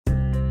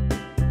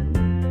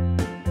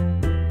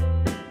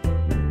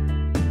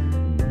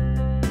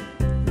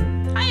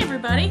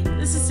everybody.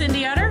 This is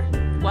Cindy Utter.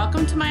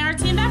 Welcome to my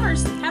artsy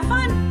endeavors. Have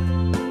fun!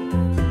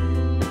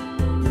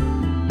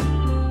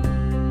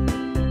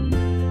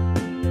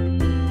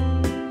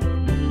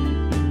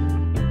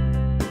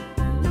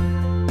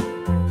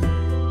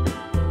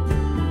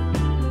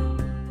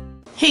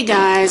 Hey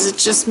guys,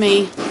 it's just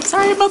me.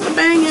 Sorry about the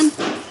banging.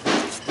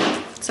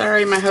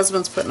 Sorry, my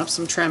husband's putting up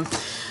some trim.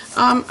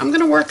 I'm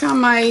going to work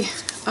on my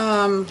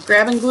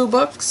grab and glue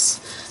books.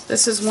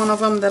 This is one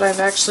of them that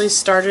I've actually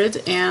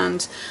started,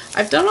 and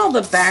I've done all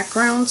the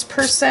backgrounds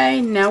per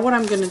se. Now what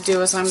I'm going to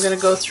do is I'm going to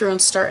go through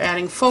and start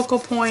adding focal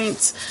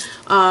points,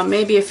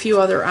 maybe a few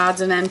other odds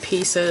and end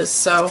pieces.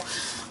 So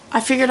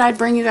I figured I'd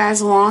bring you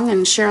guys along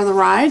and share the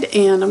ride,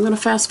 and I'm going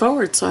to fast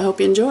forward, so I hope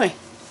you enjoy.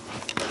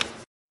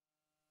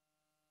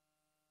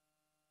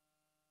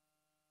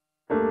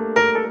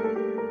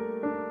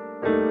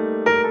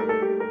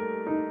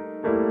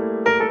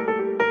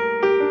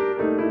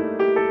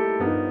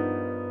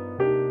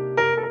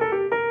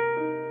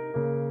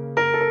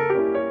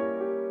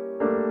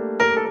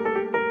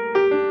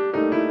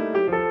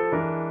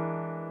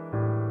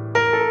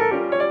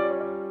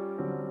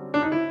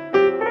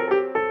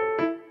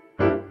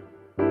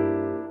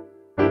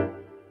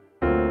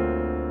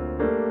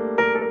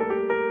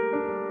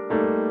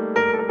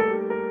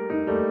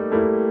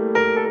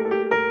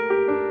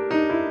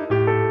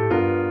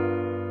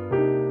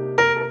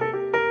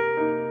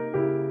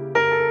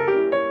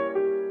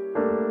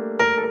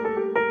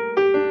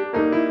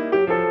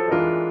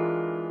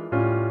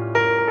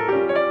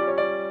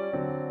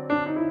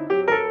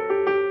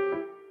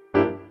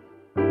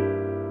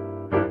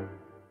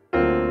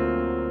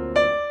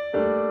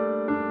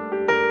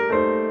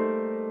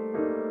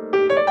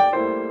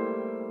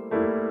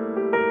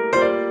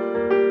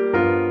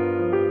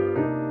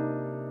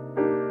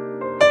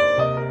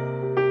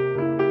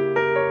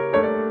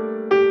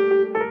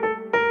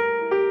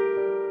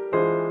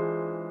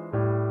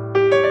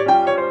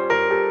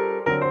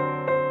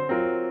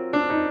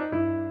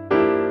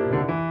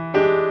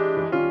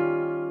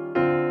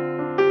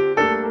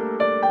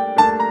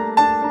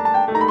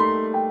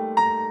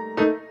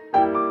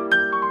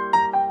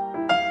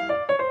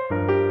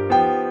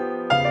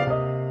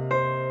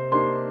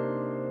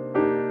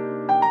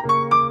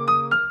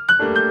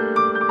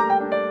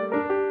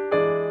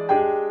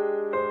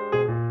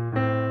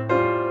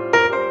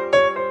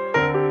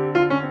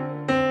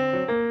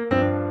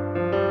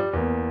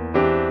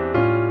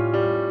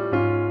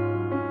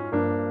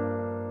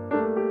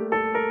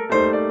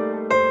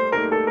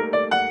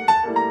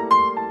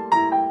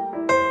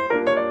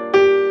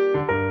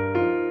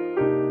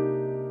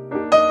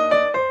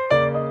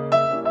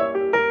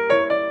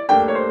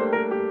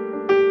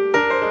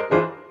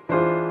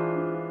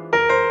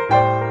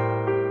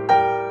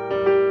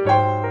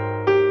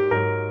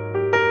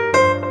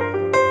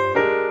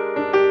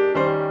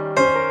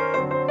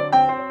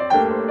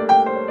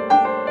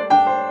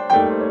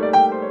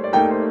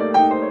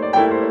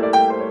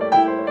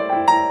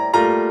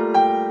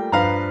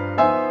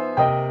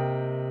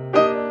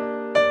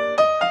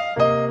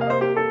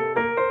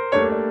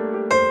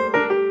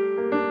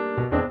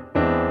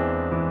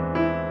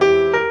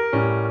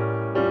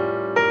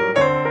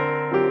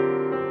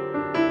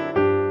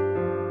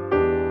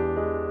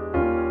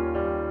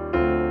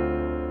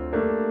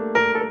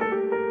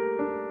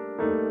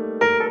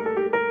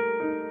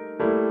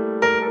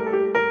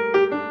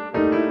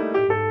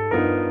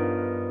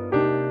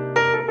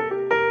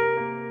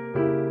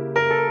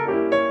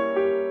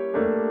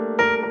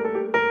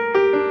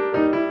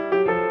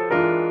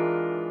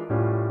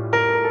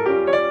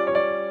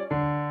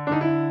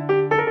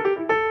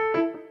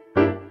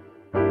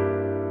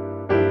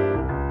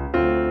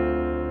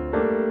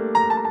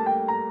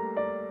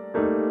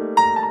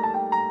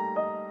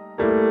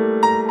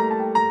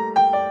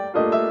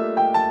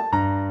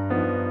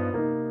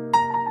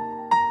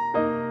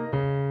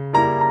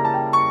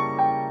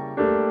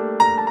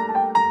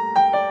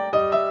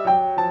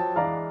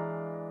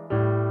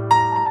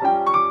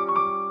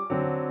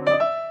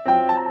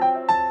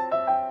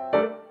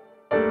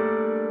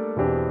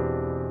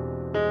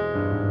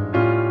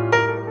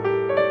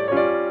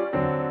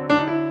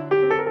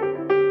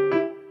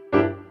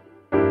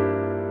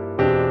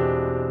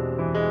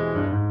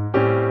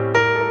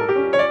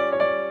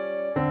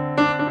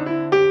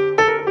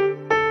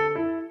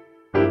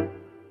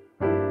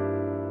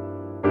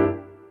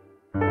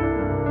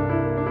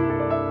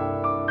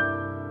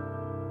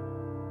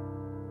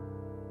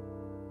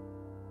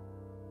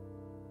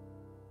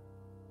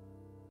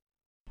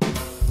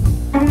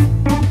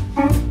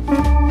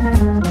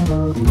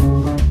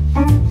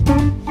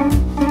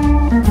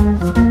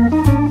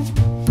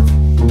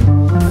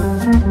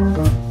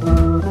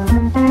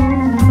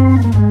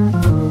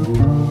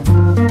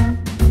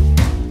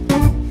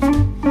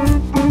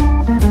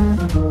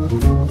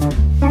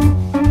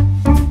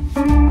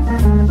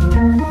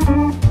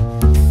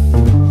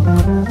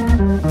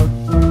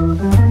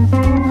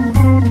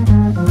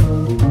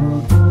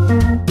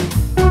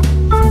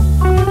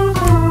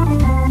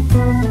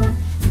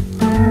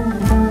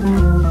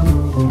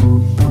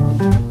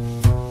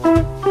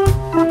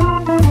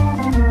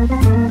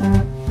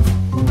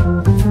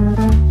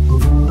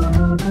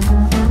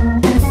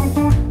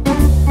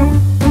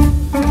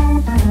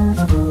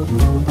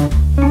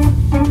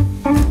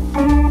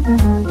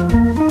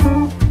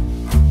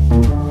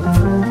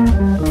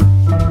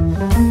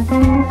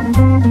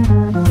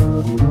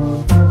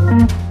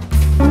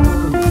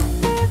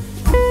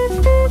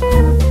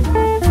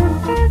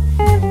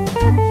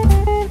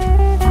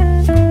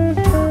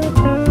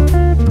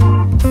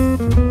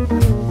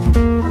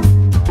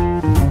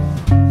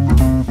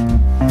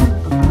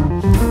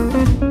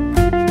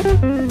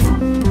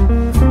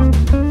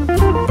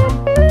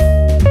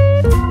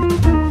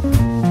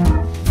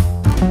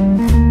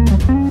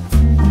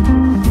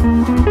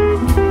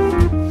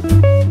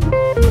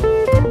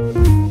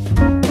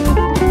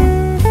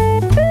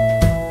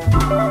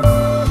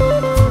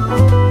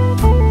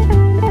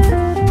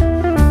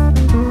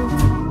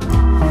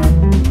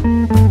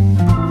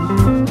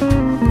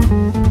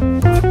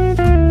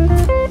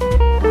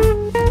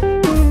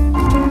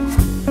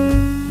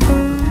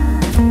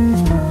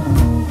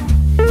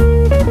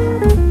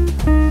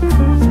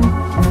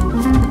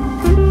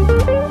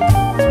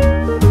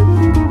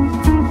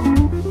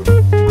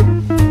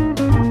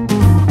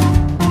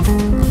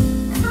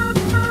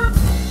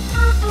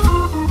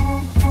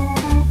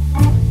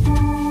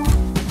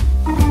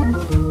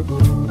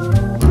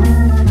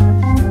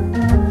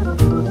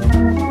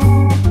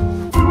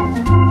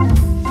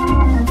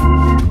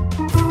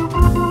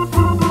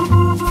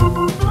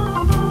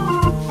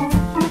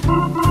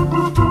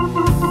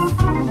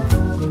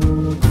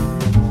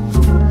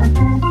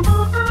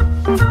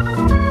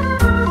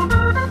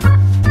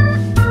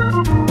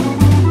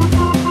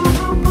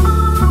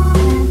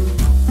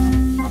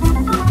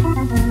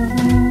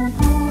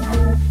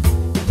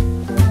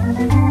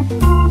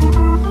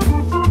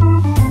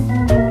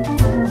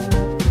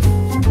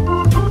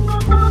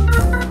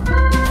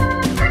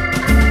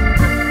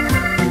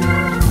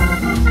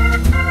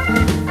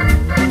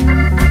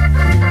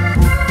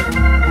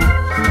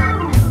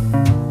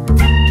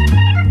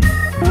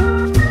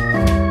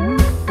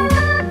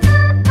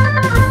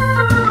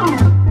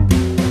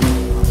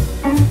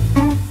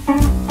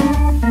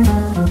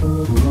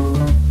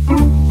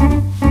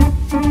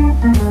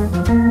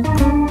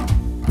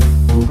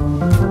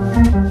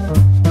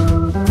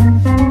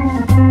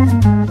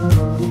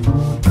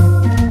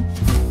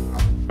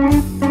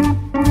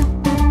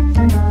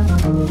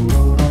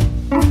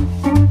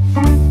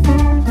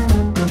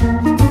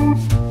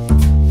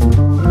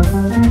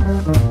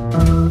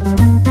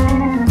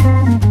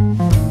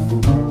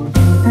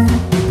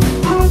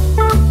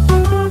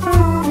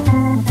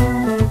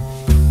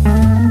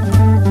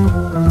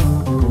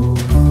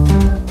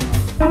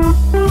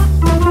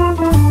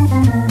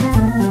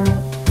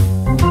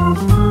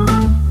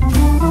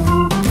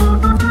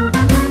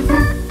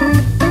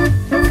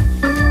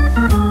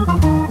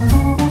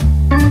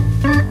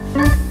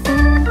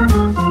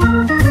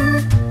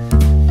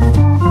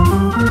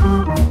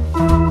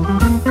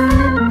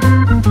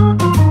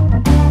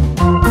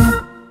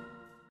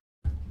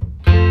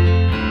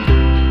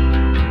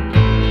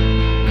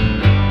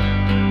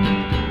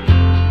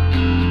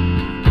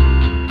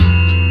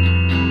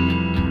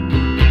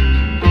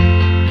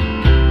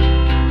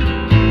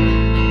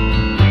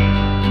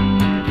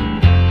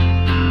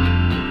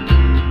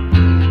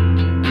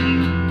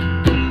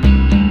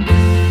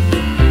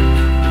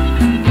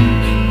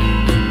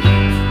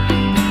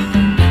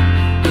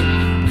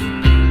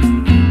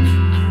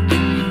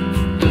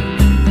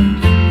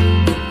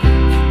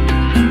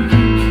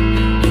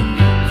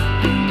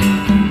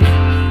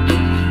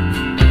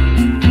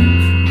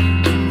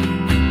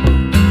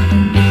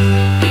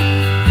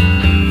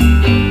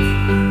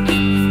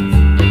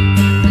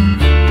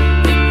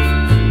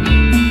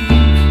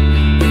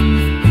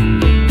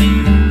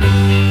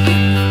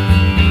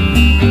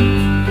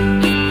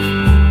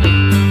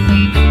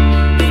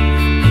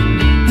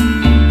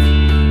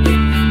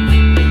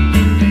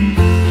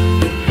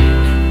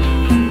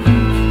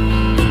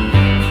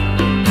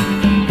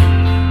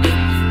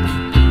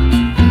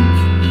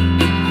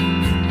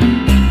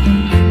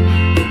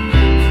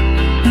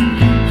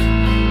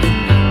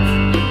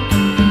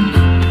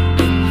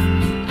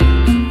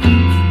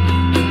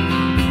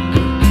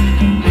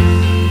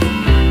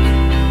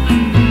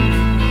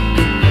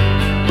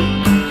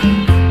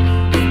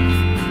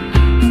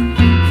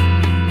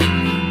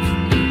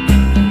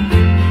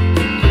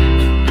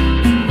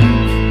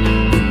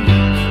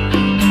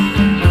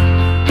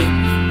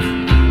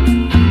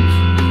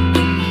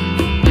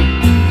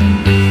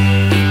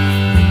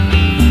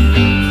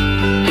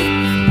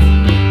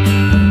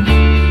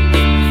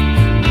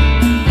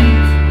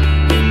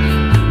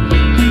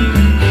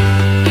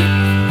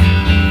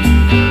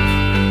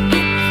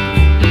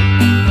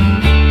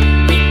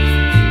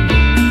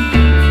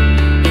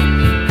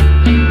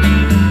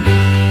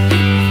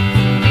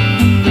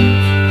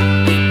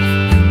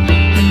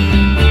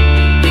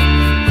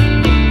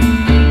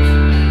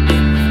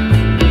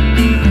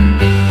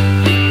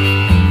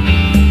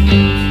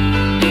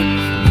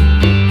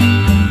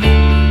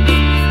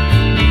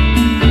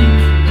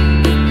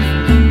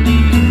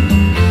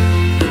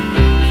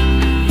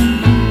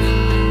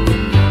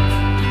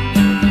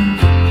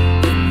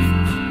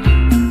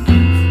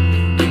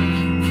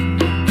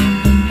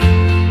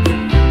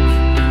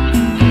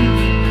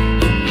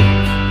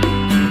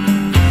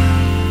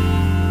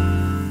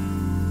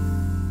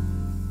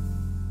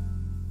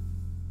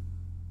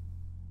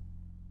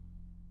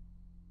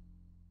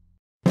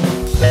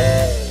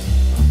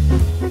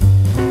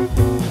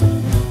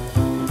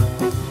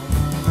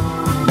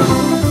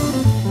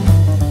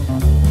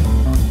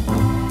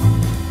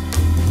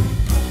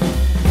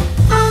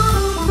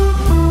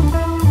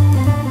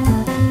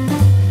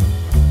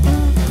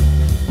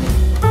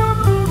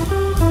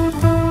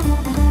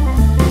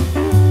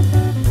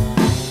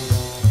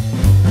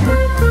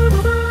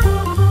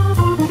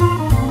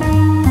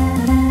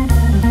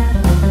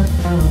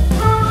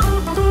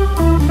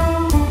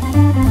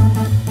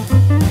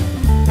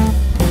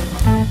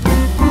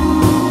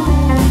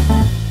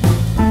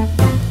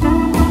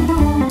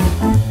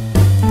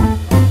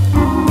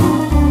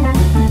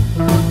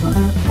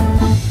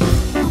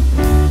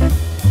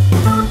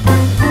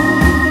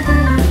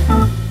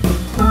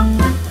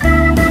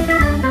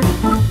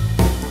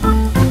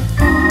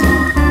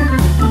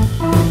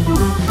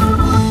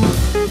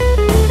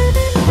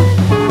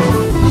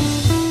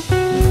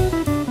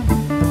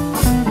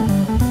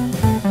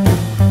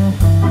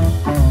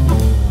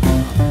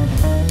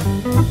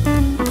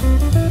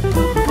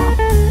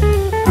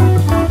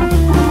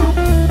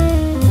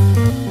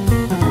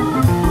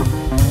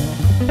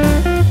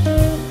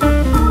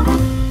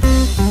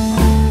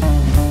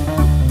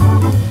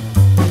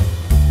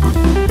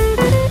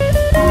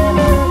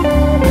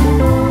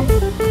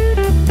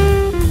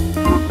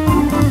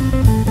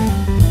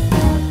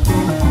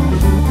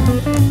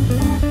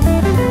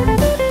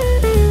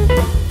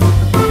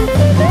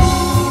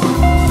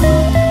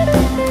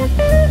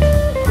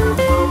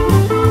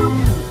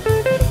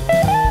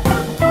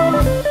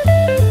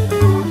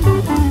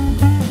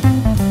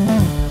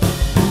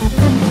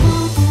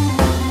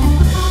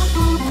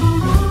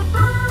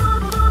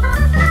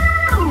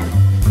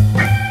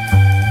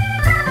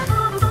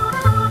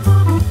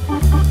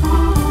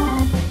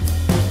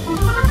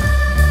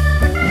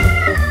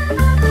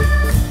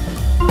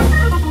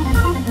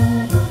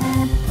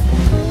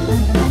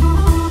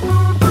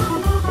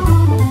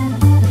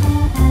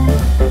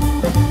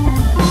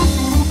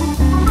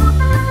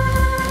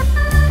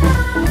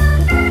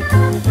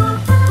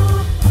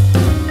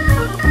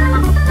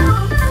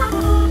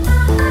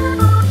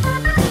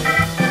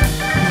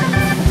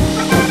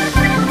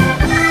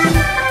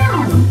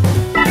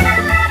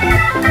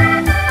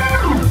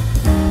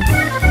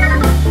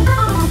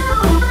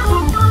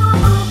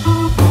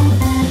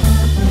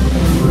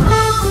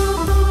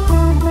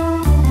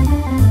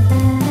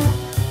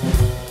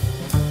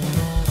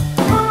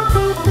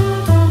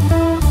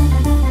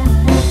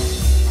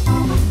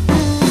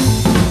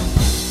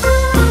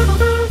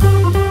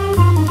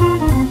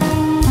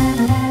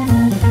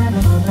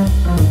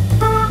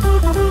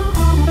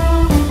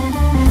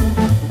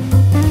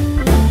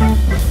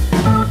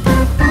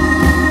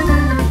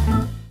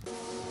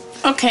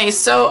 Okay,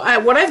 so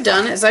what I've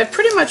done is I've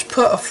pretty much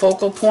put a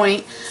focal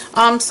point.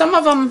 Some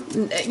of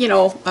them, you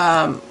know,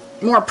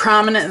 more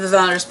prominent than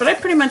others, but I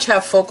pretty much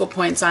have focal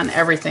points on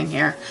everything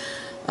here.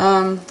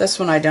 This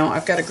one I don't.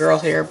 I've got a girl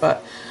here,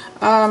 but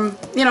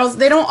you know,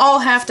 they don't all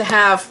have to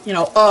have, you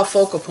know, a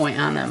focal point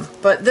on them.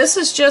 But this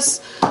is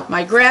just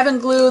my grab and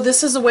glue.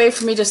 This is a way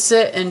for me to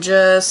sit and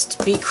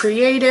just be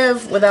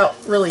creative without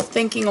really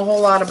thinking a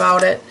whole lot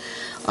about it.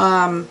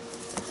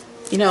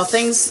 You know,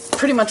 things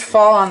pretty much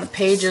fall on the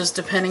pages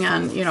depending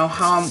on, you know,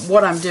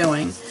 what I'm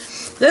doing.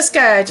 This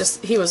guy,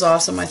 he was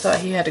awesome. I thought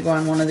he had to go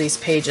on one of these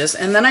pages.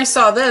 And then I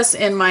saw this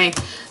in my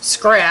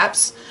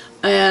scraps,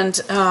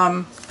 and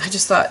I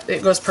just thought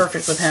it goes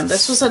perfect with him.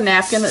 This was a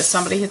napkin that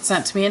somebody had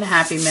sent to me in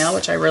Happy Mail,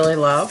 which I really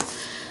love.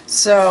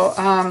 So,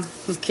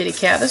 kitty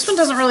cat. This one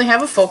doesn't really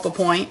have a focal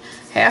point.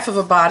 Half of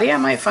a body. I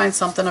might find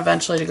something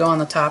eventually to go on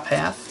the top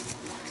half.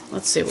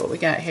 Let's see what we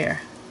got here.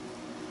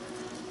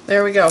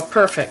 There we go.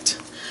 Perfect.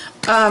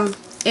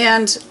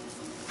 And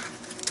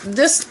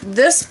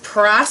this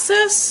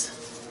process,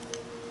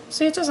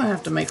 see, it doesn't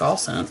have to make all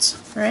sense,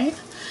 right?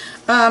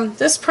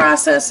 This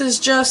process is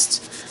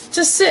just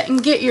sit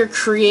and get your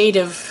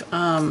creative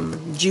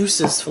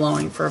juices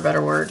flowing, for a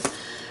better word.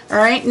 All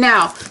right,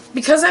 now,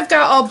 because I've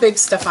got all big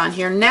stuff on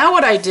here, now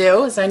what I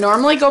do is I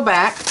normally go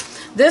back.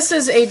 This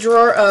is a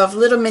drawer of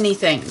little mini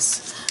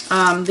things.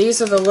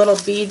 These are the little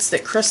beads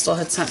that Crystal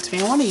had sent to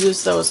me. I want to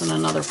use those in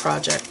another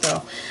project,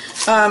 though.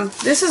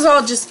 This is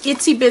all just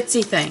itsy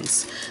bitsy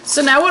things.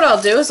 So now what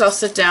I'll do is I'll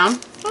sit down.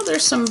 Oh,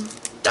 there's some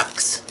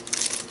ducks.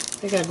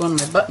 I gotta go in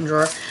my button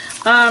drawer.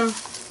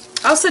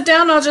 I'll sit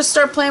down and I'll just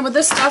start playing with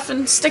this stuff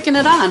and sticking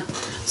it on.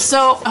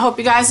 So I hope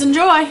you guys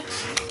enjoy.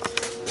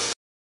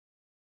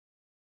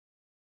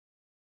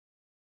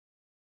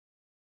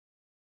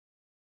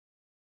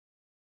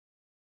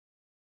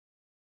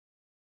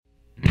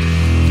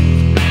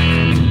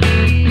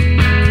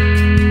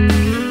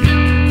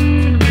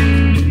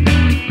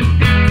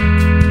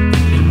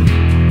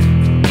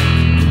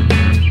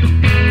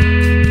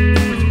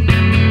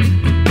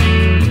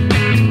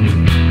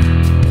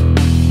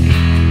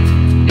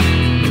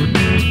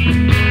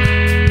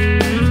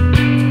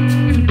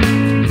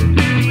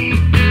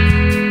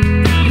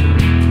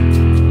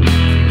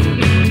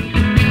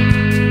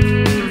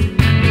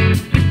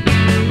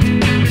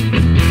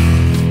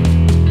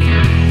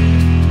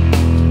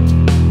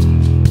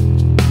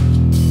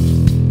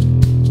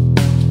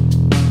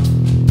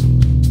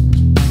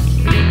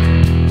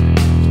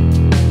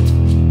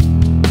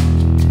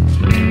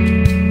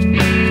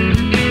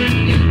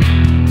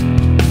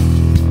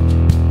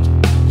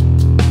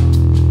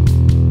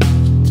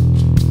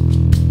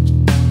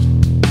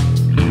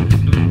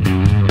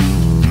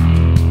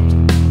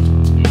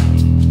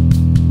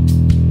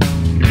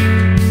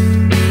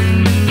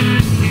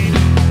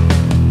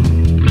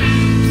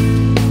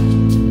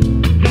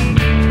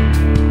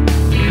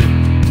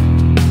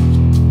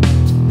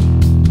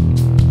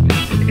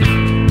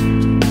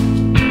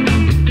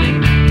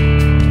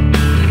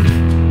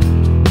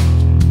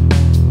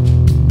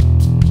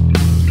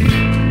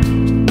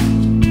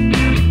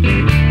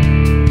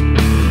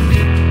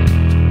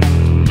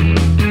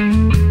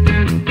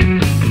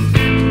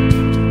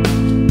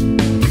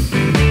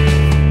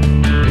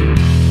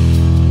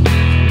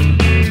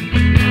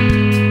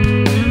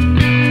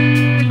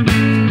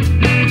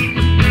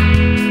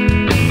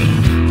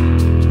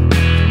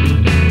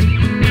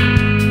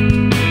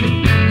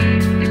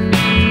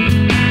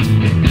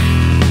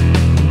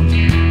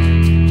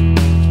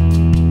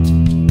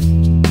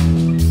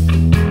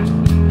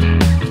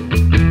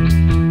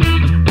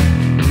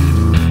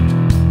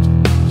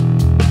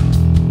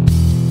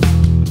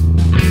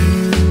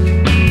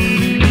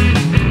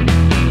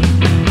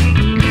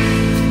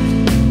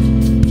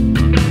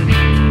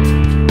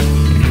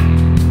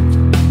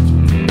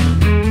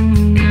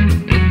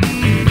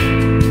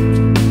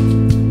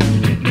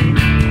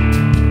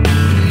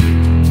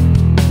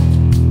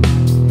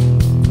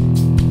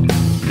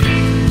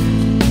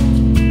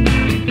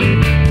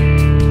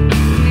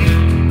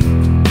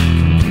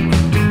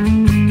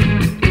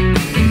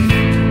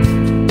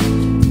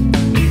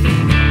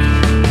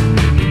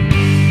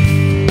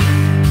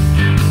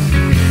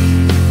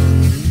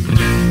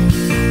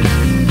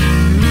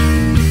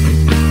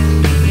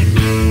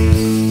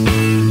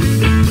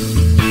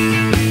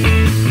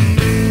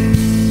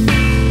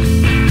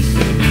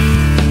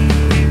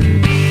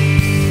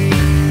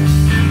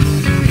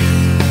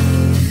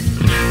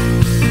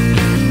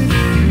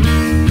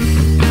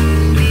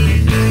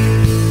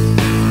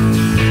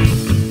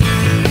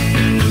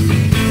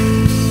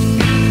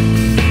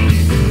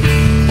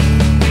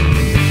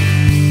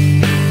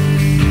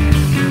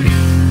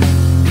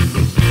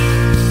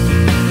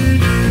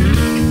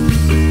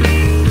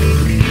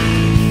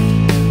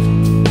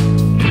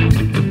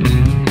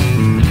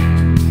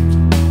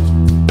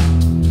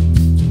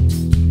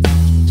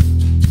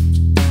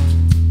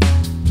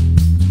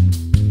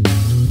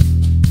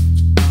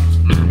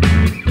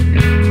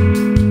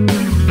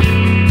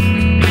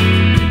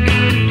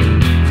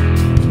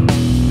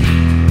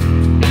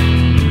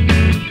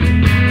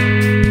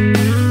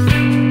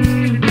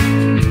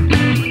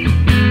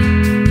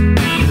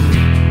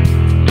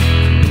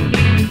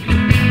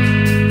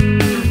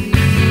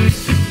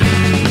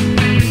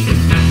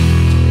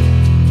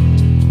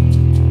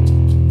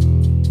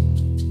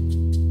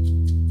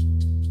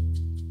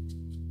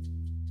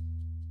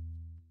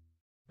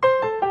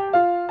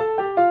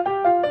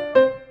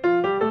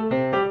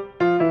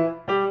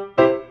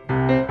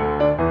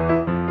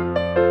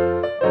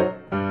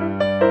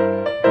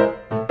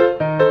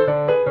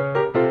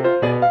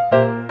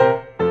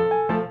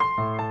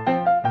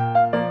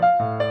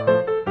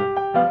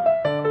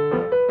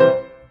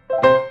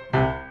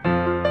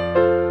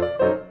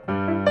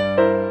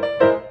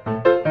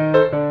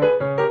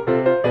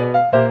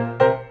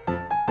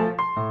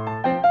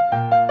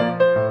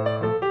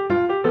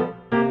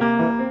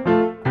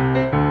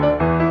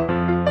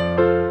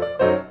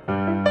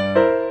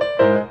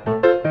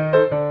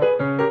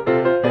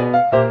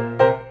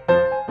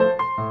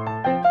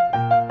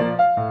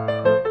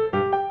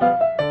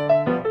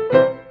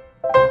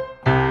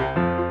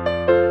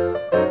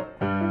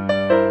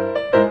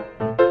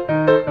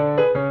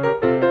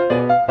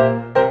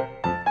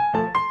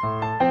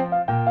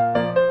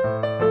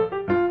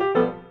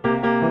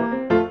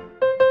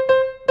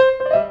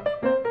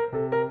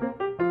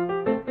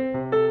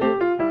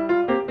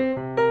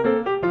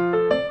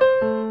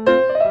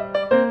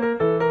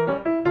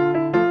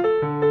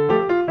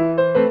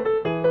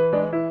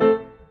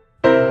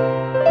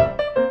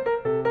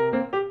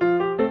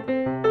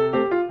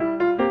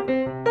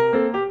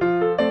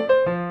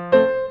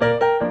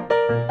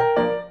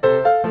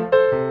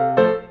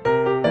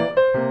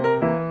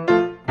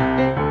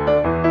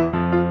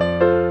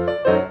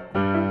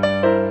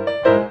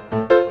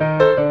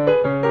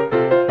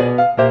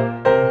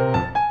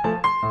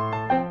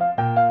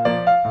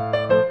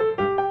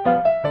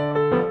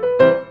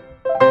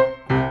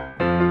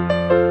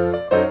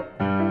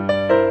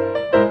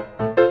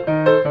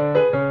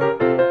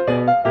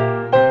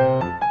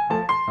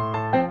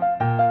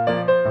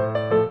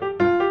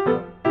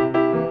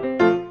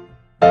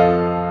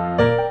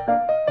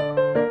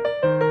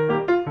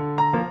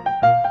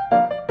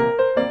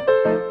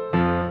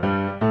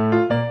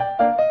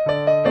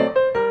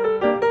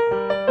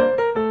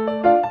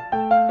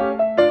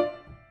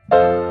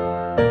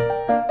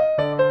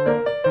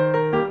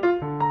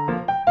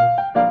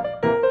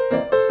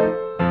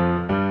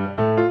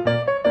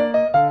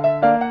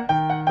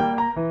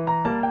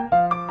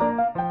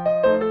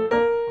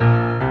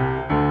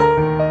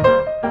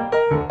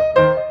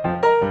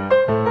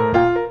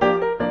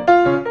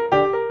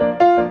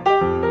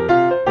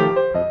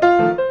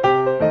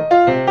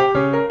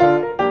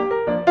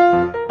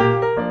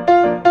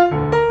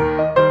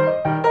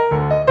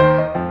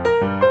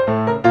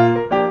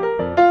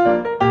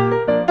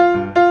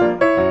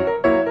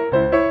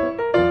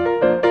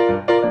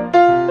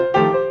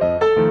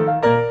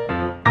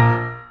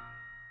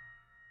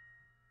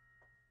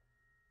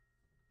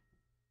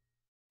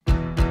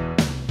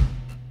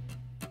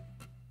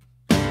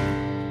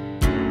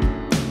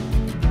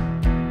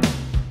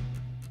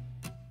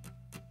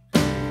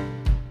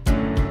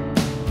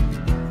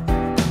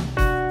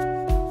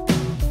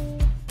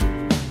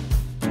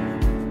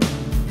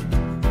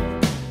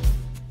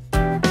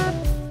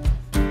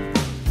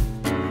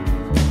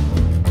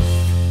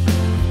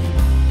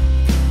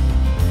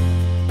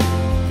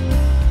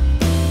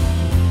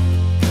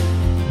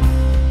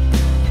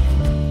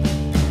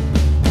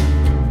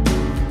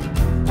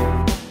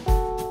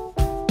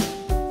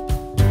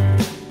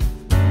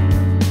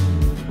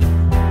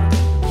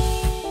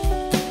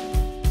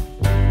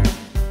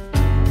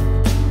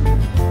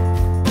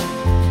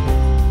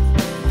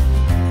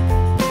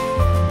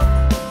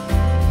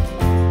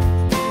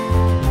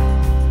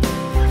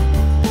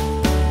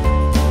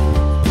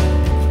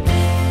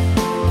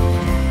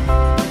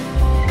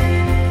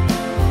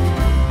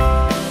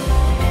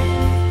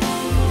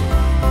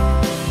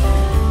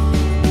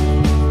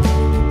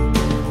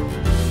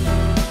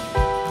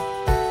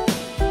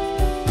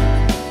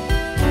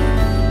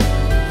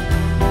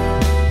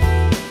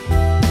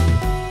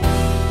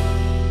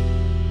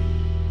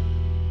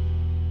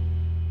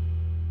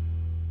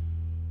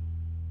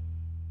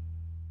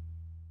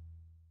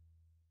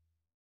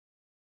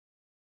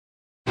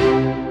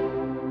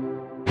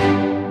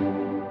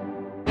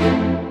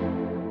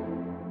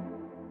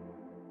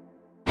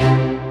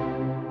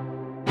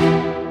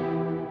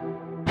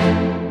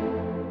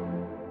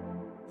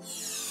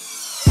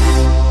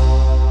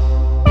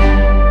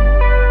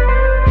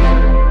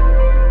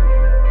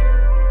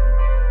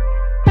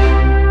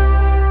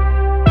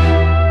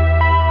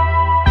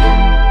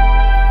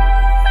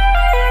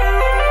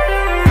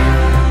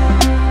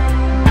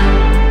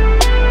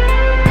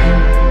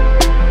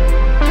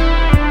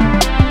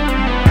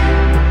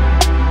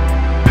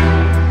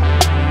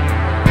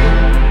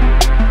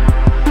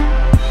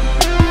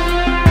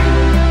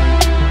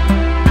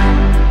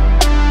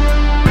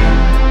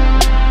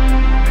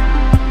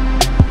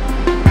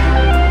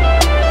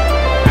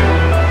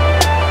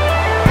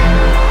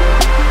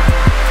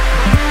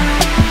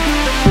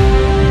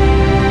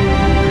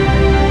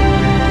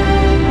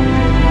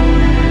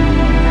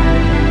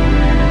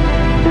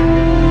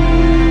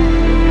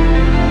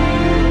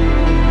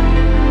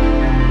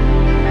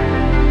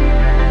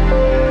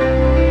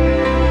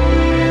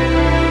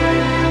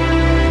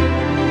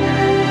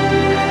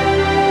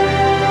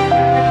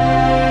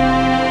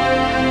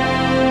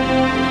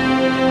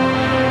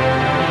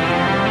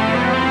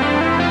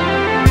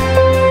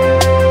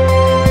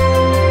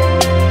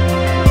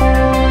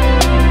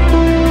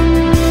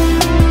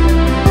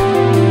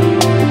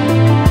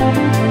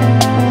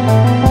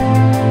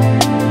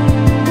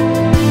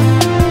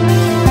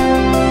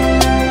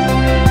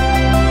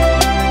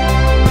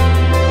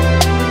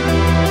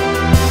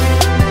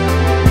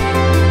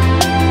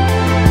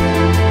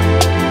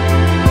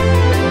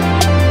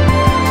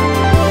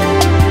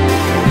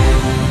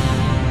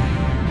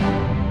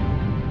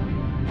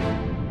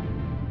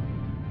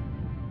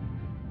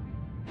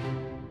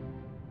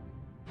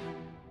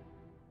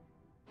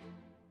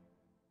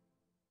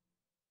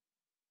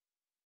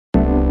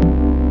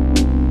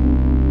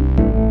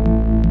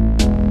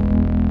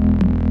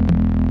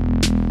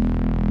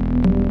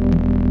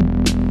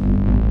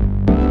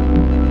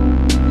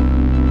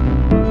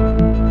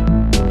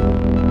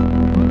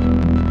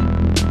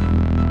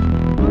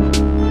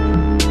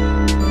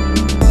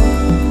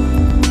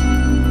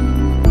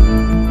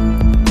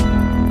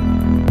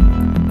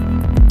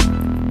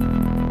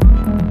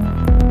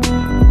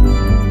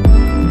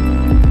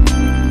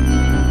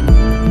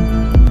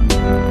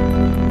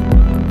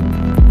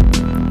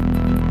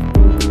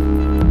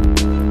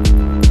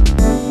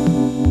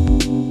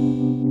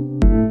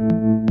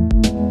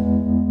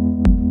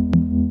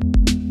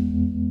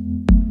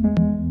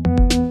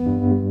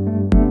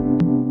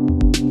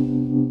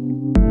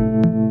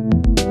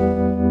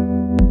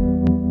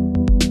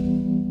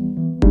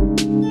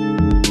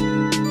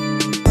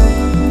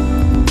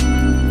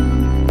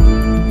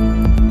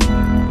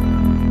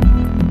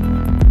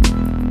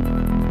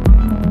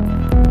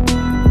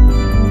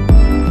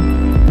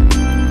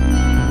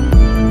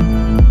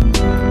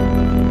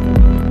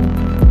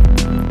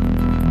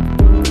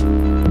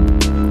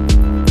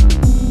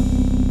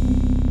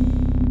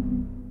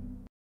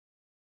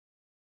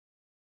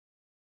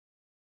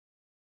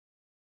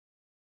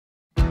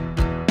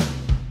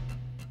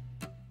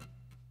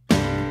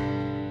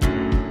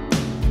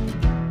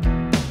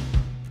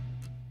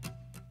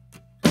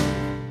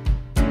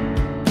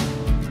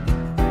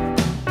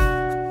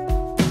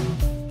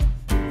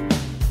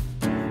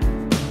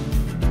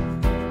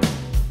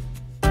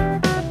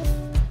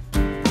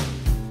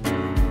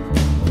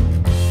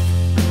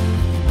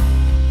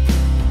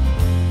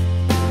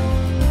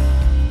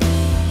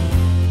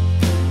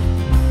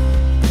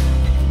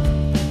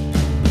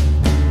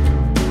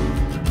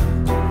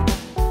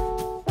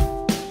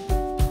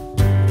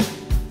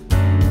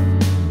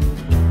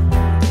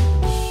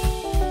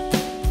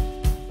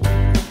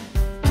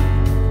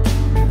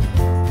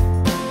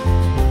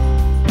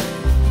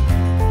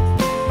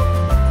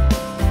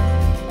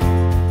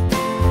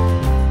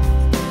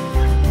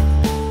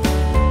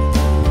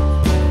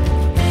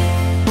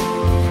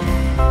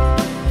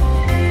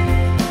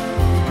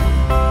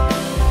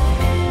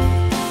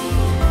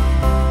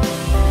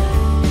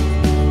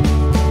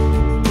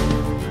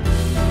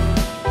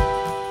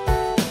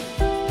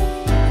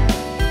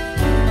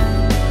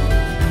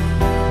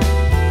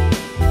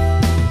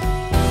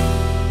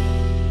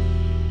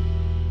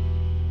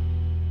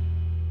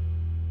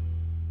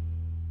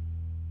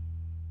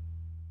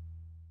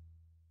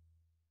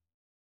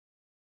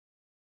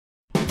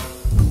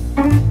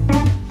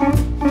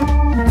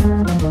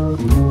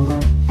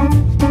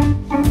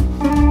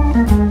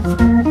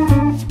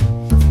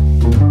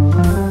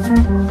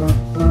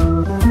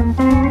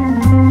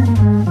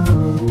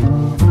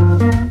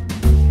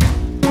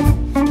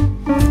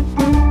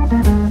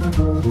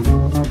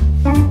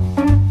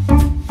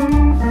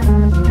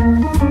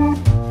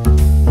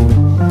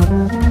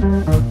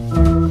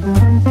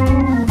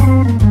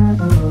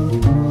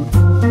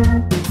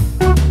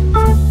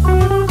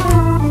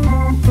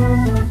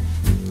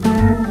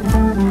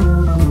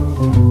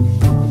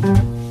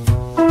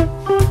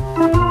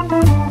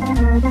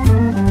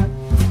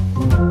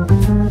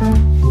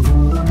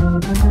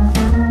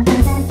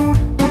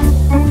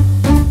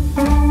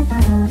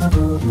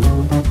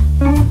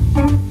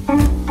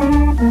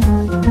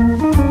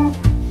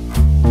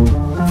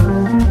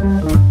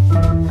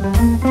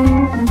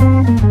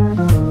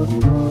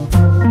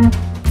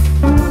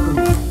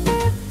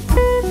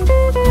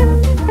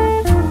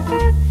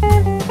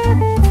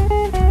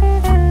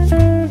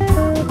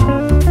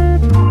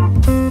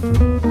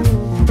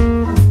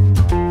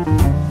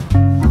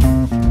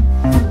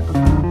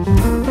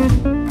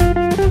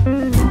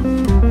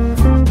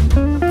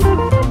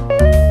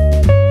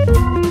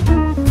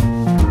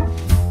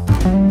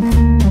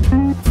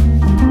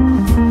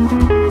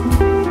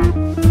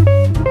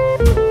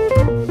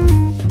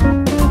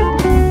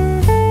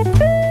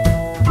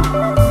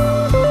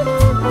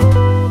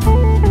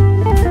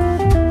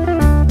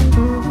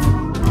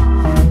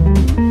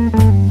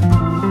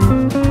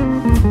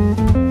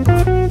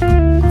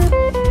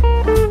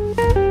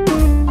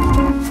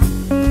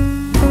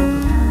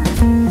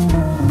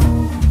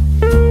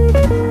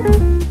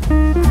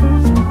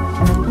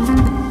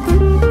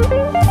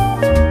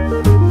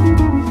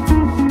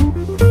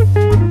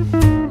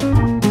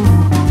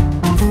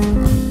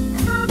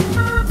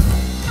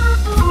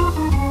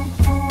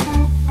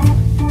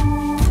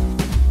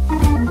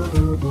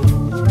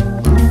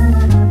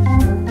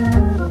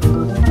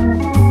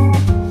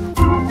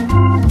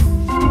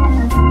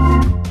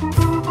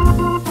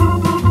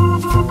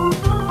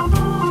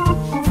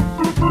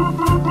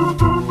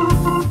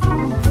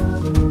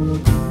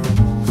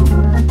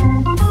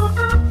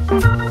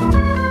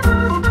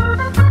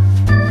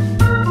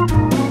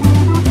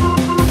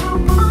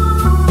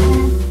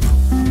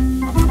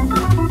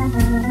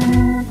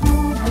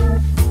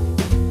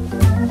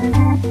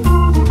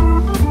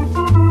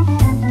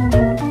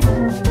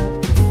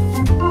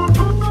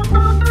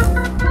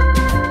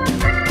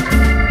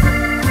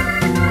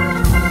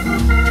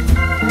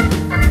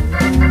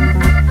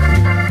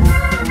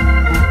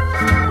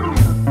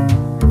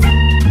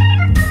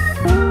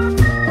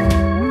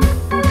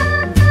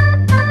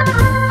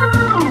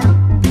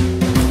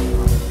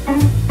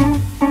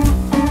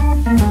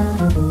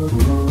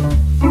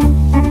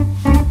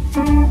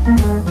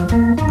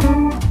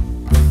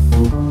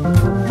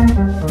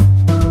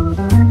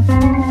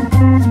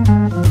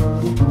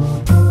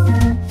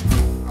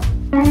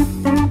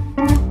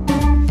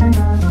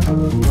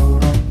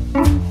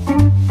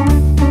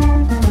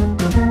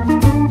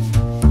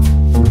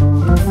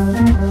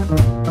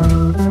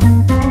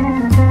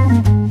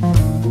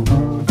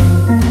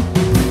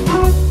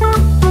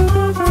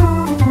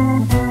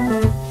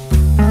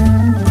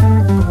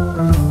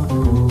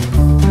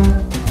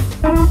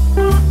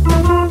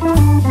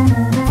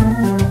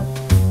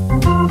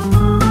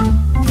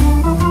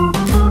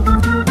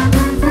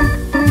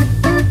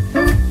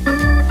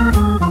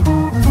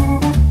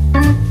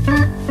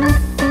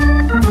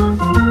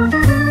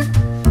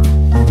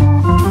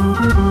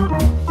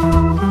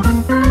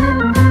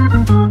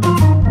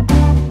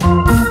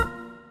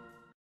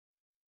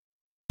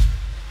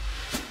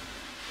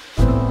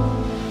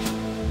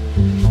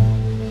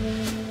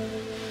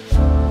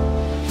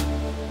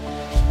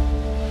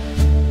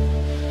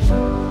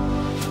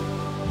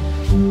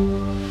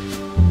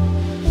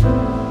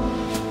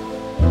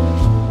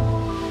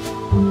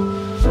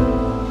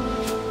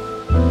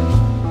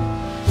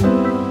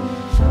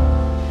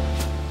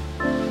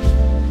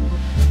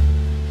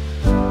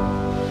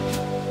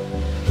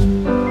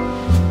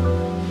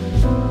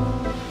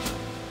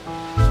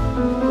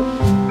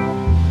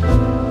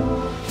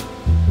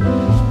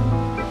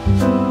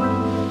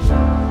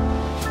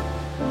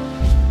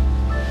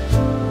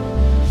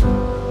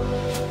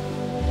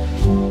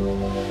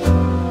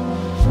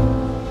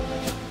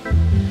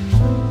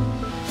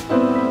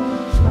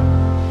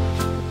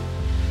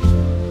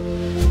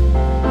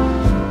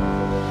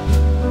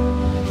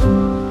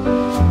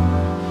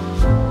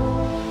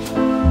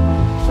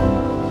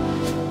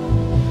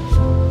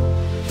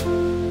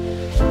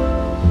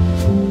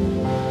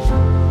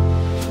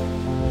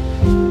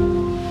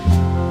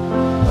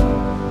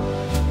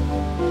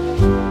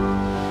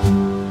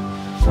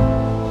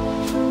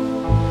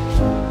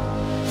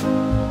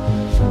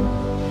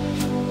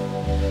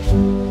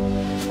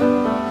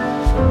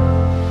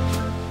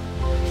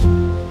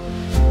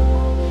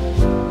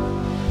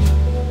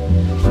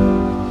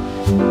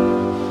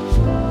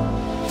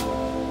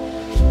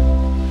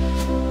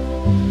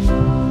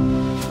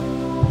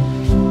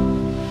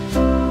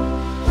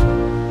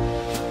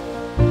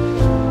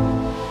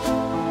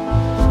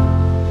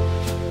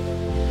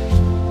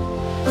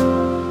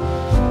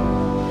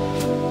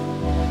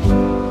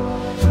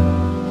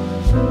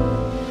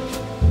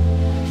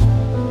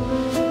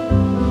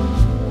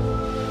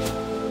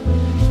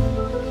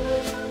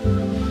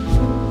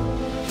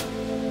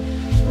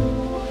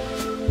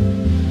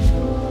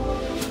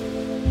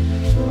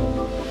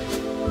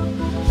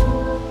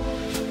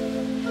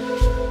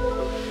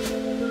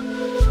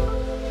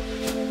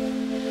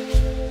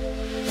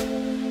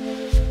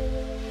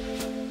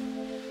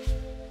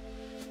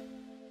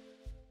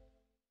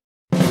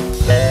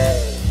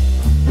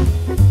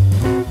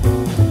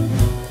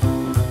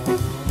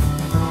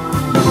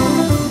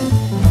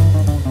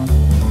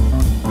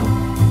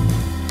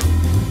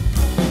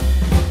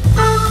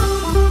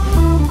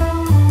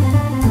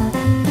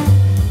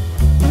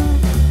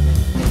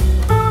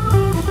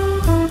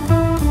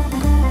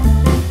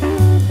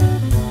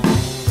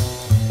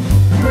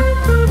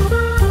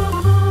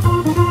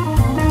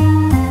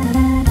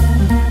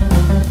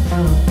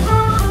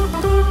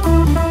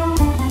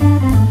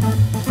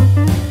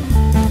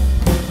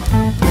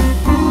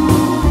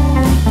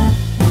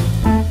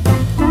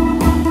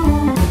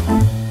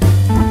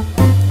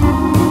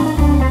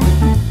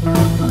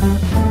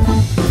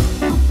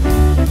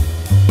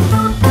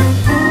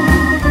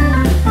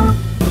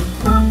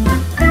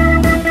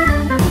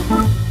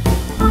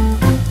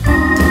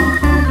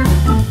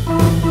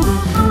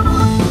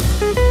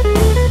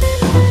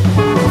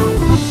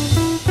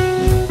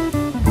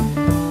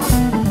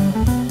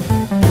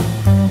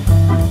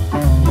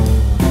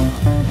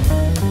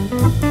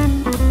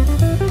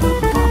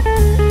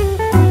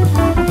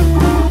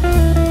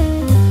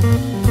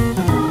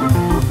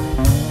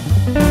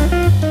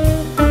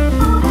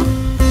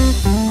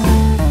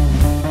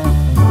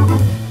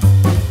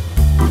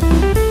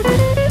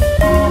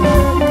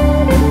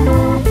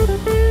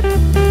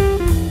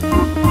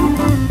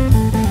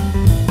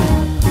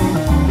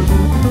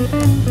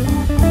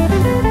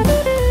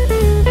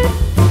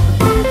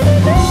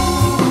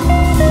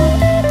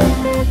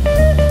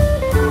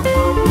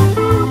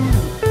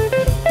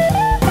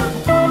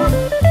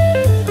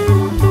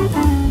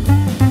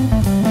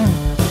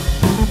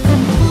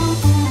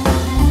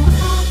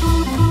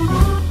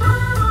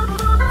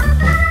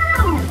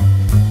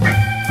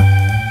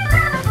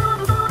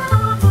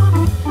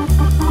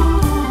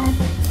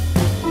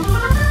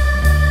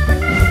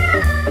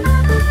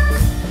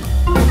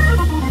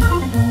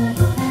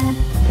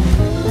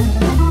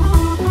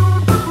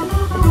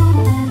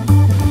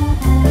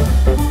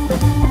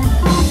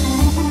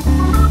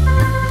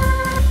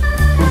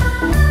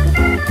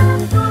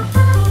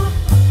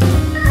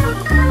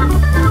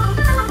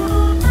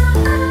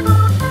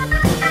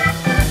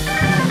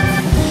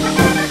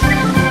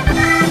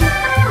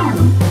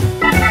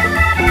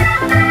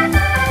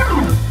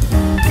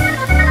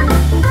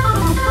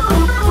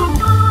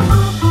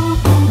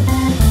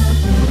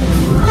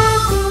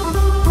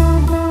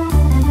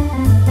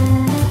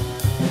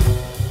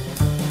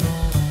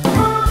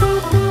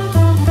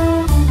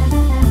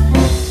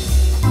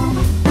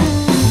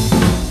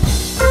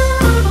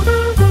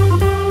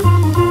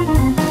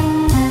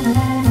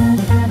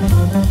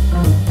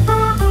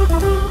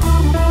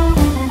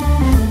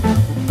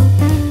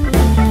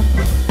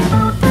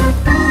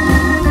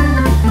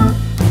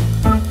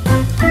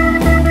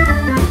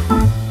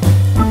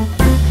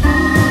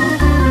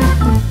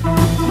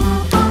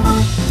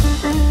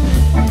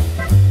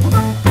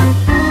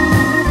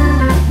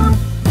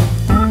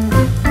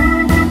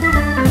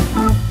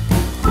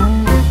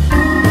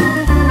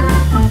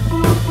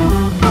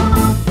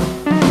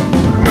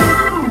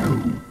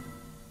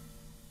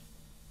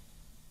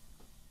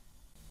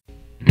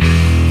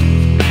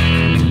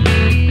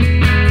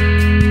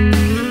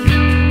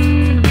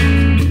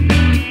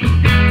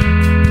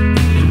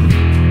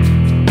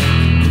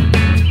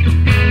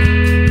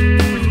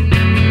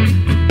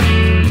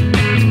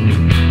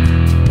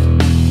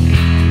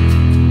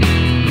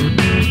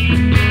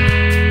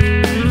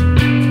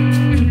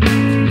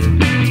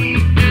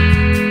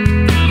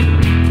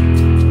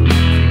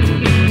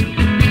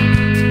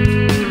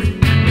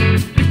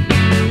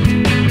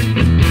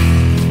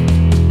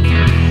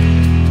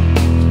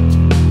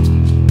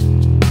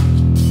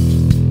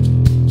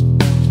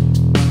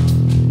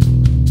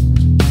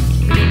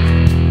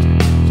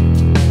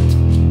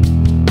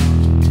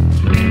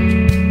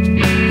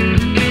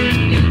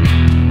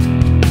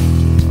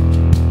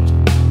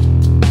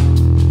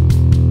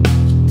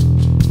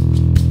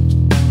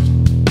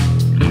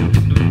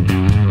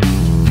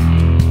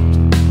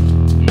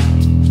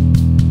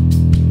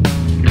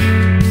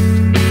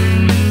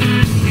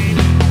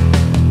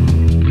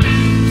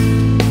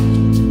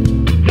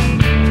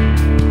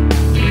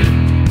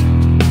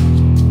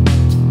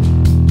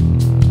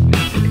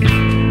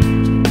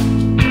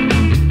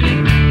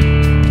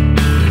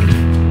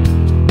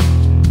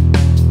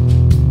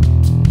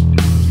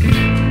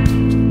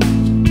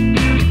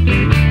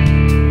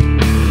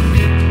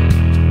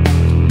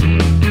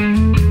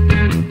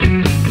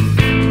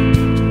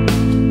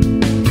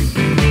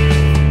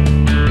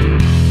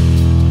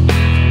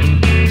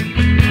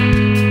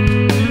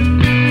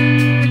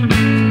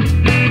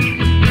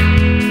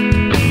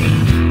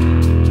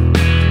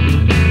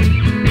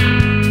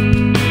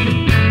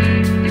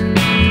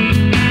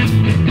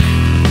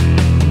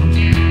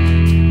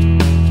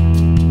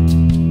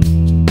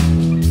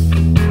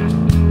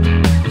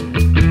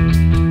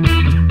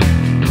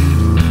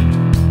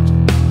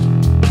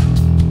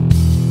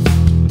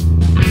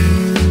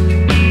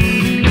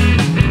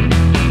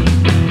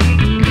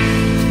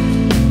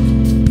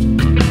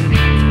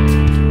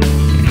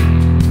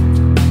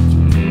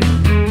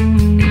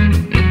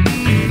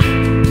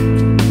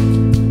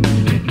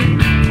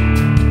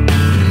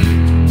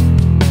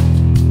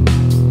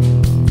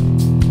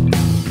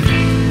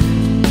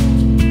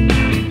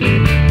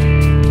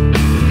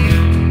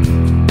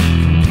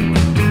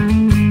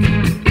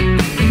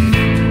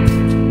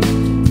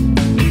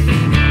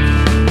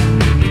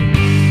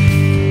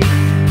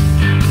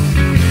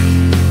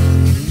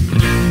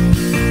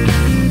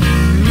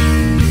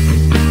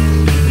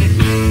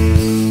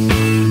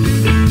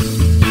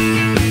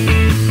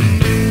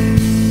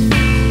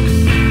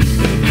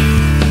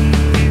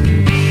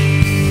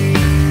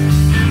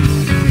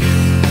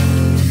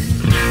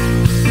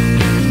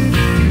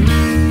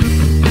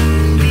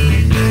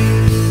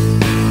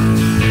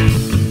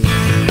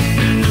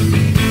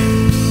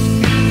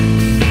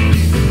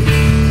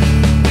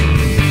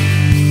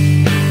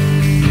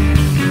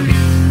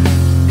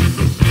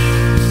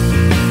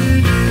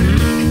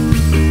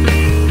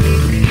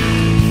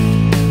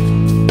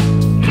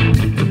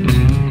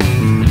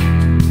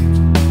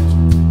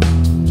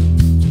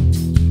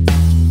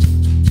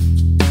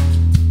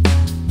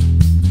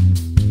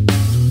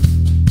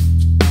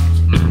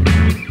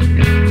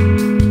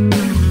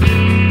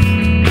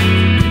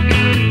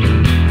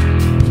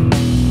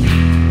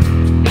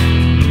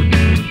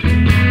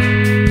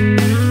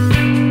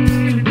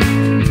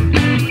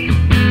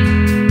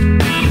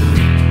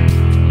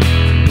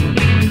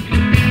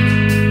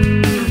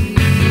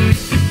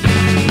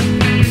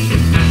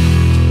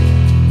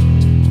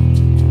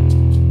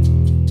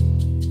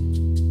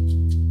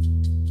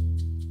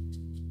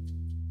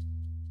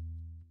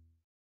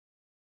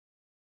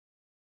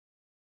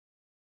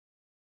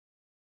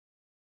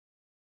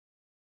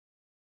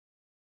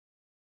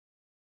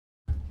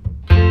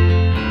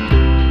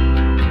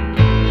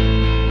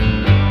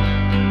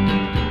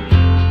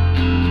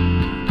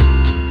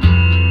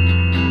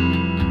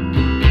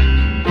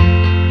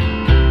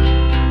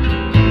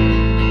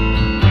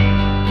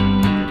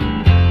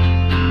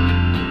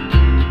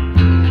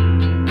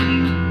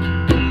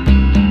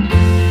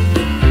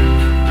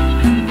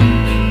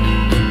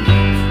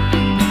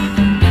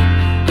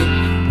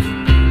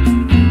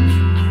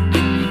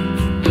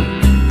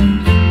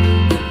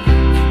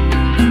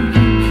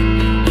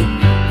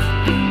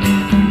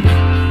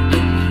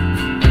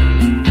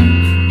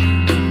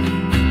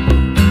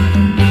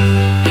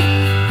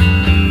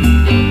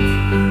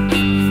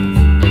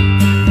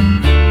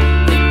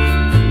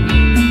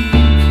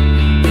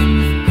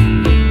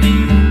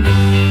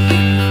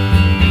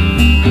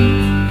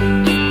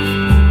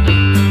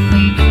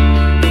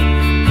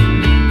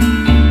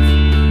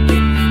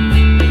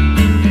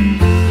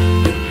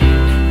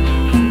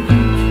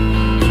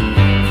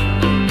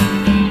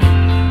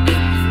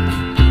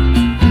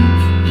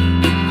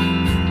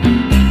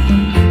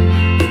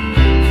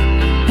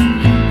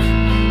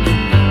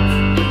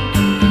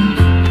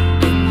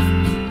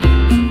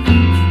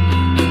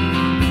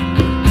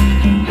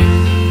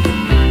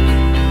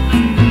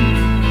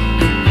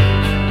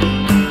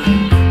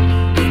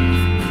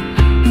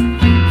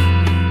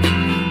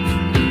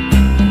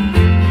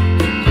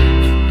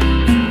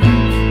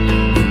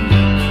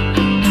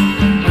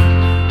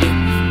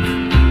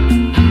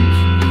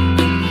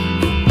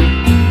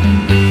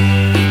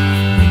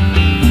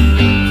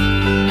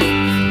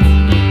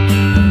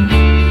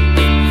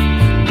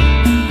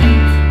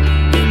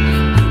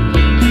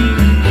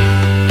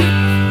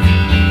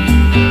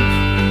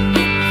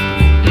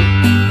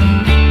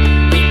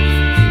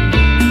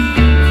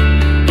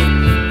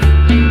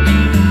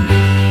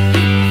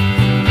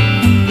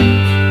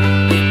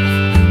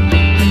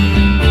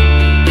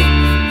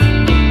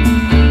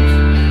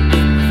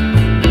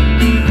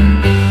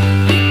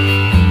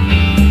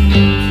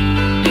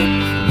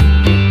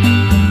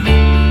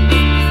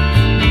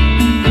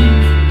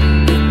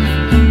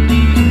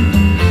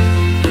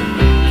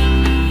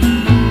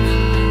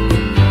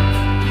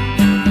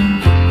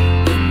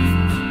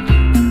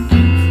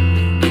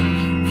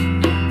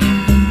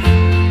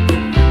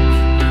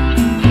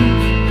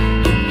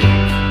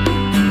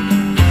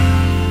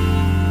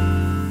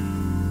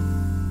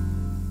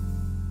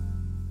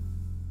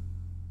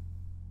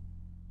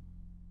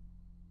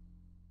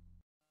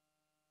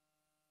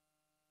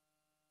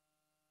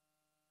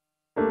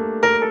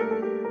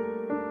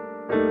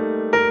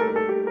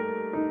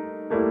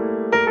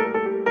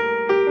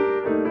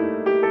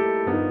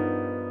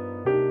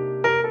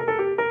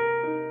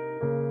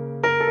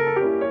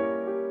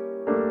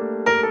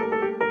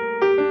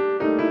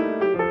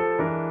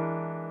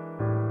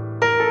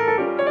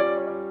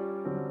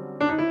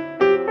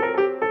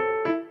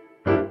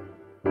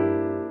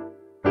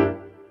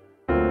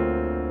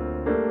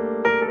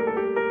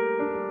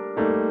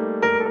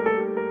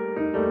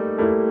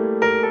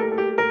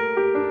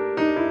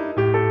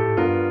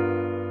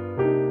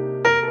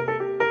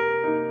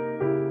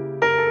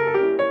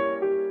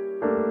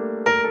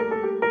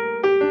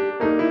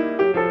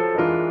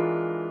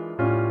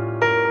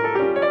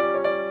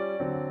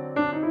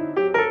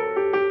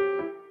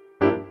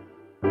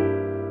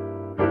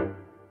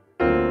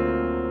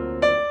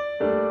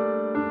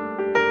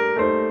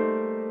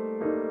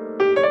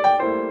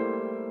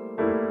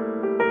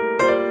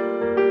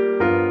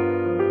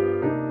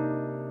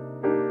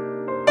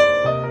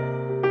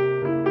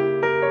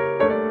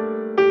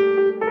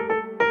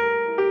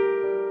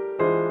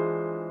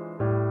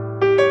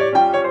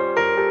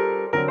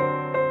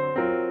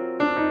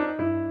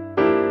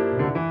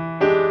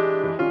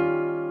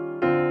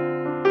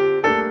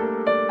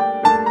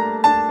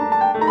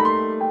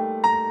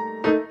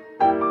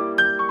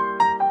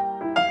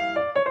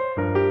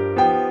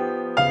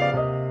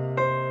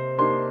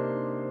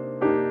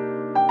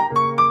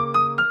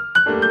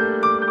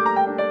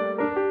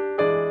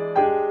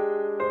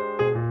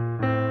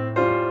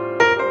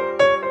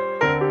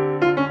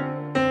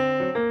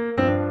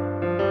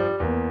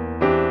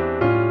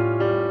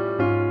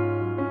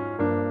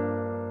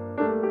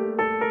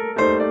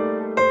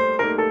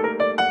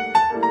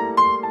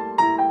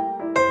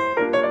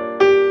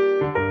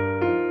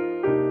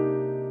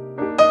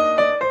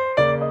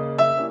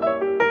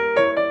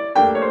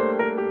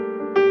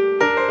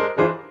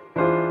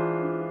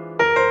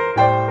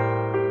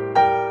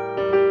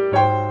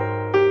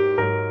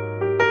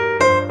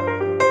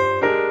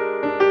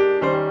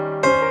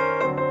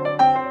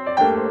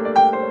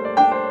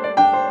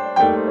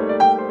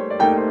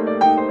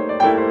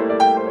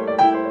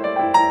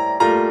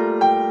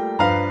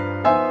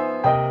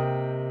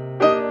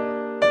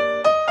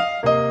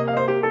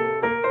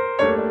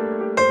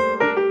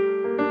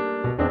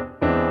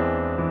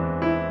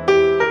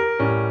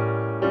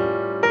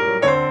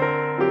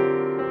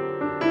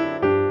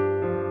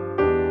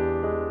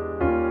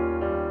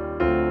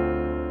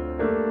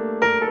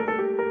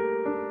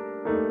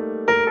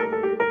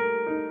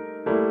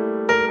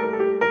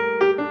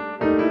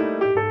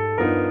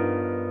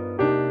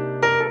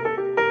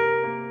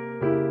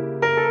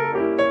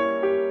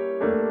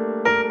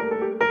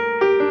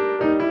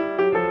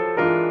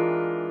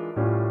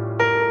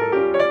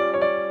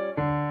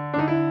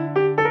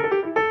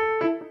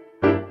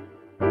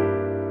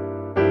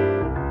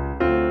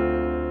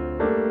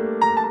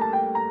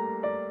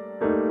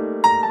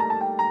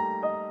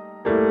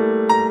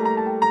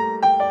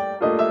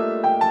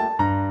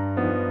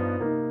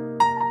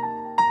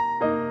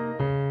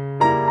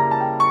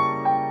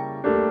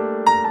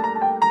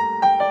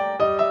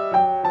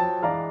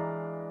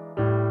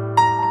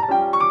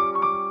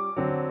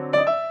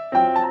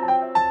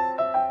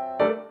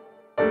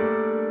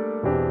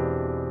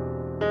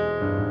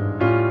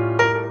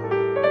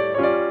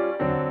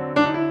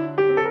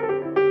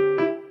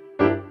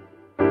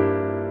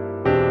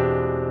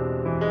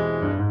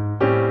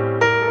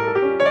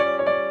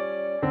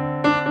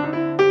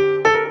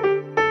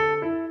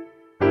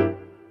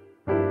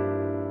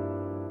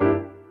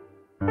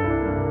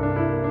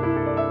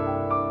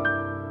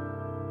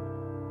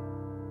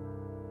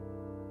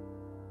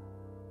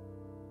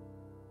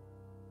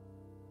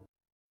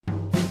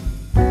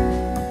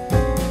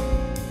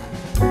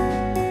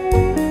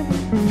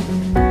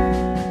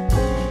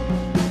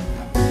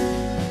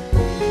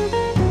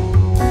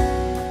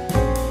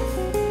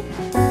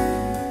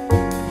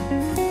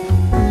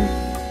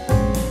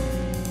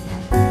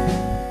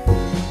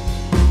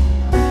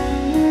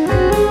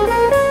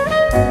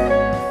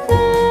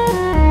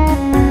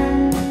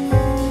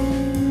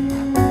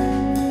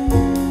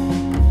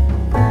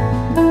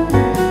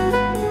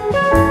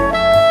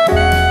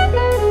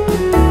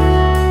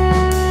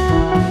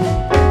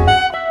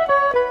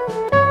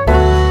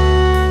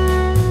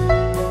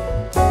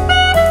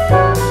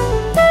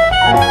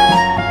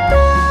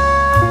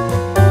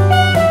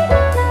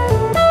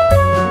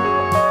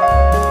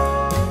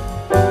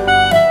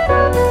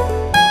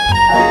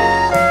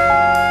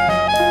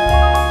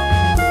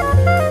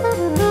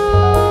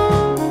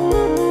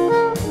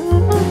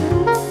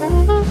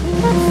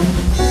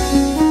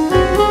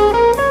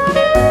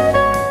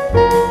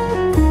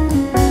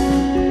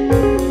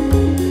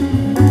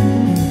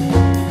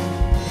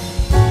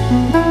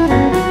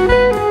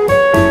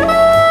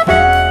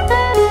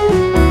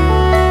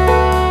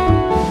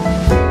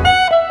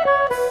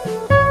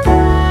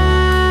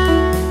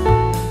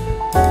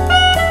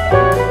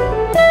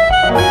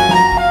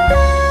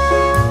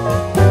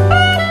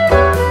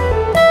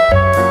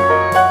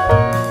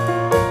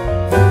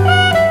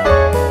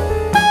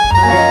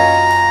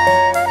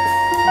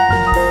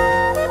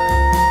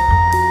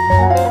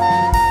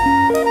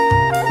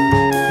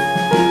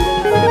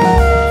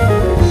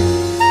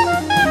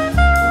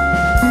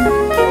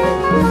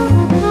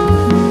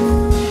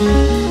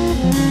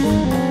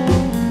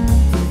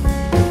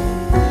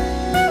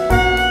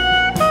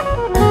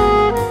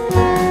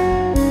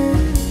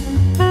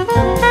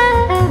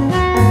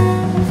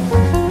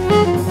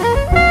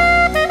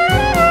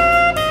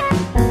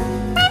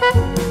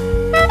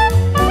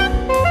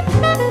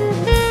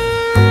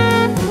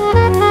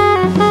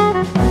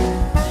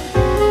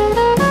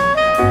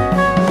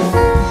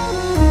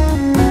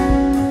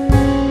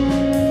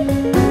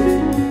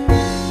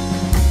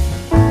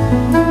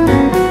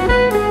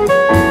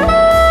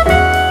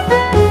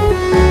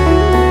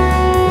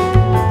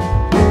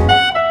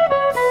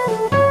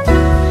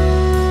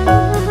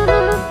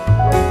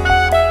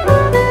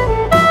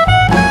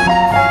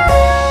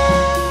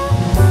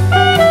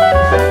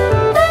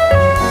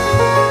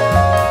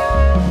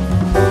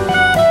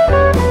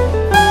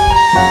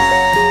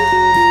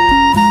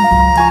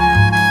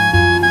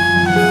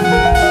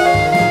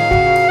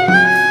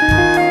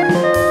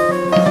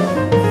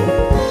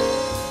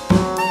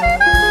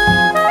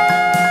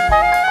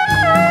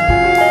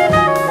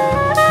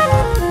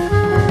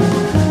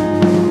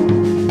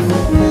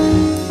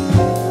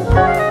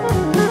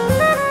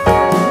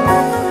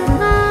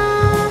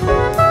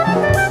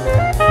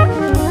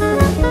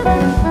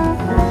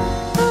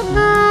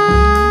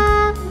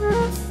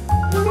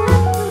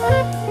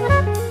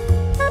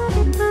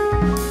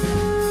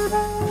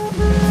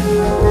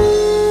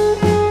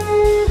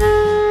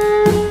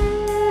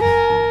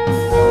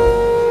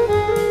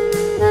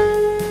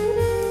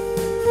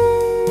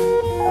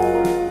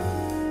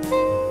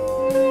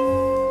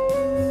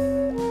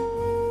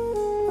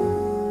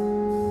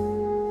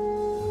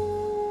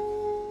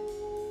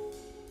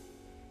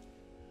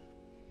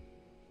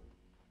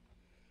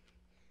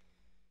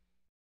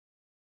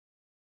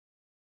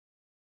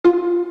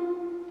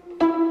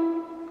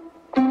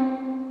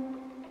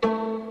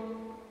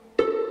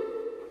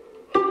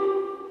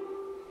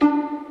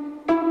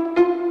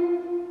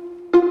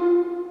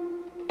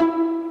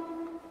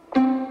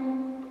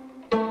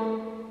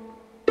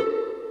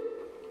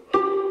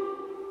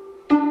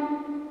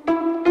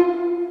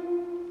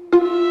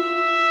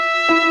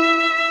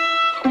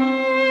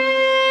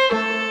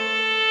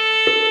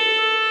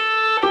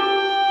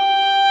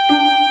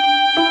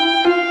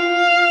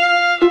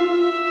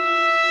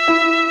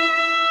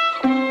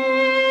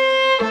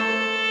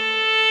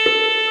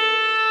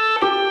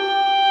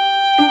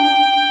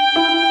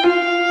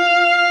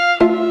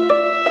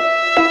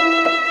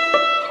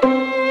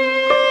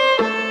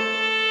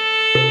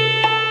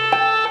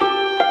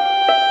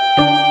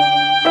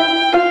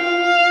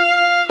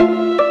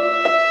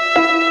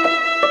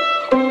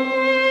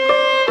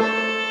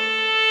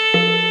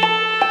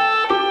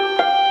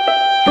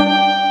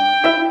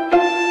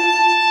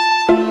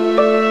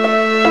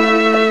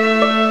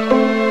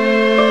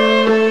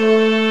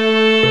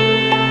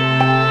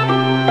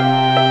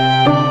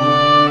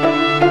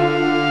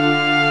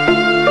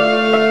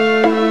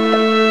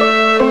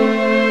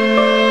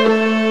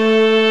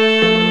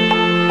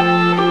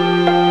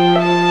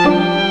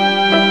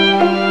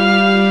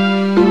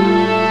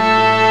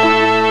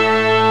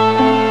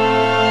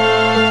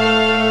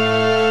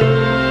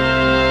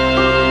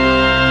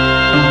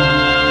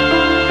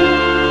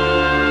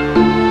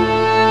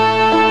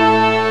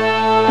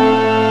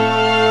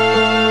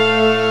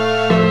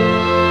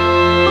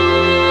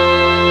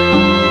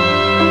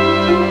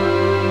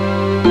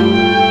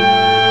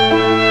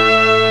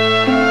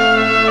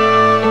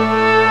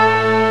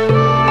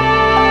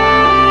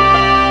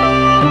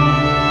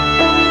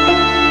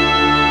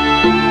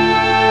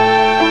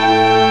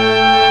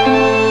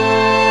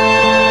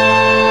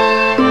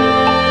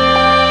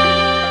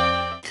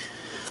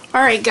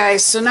 Alright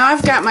guys, so now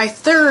I've got my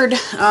third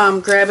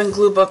grab and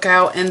glue book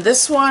out, and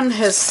this one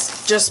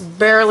has just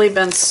barely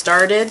been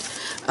started.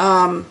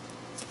 Thrown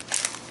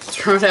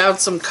out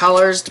some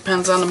colors,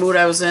 depends on the mood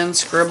I was in,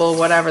 scribble,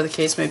 whatever the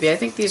case may be. I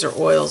think these are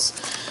oils.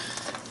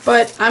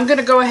 But I'm going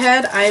to go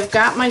ahead. I've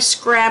got my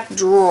scrap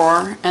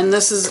drawer, and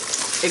this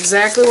is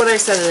exactly what I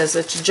said it is.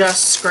 It's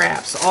just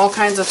scraps, all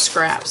kinds of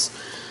scraps.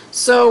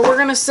 So we're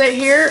going to sit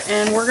here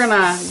and we're going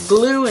to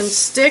glue and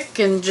stick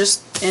and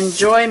just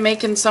enjoy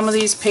making some of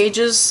these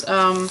pages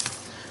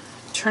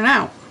turn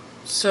out.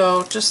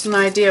 So just an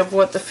idea of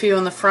what the few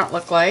in the front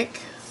look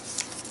like.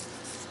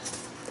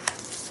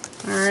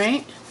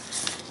 Alright.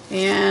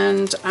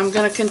 And I'm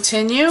going to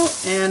continue,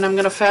 and I'm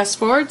going to fast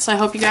forward, so I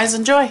hope you guys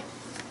enjoy.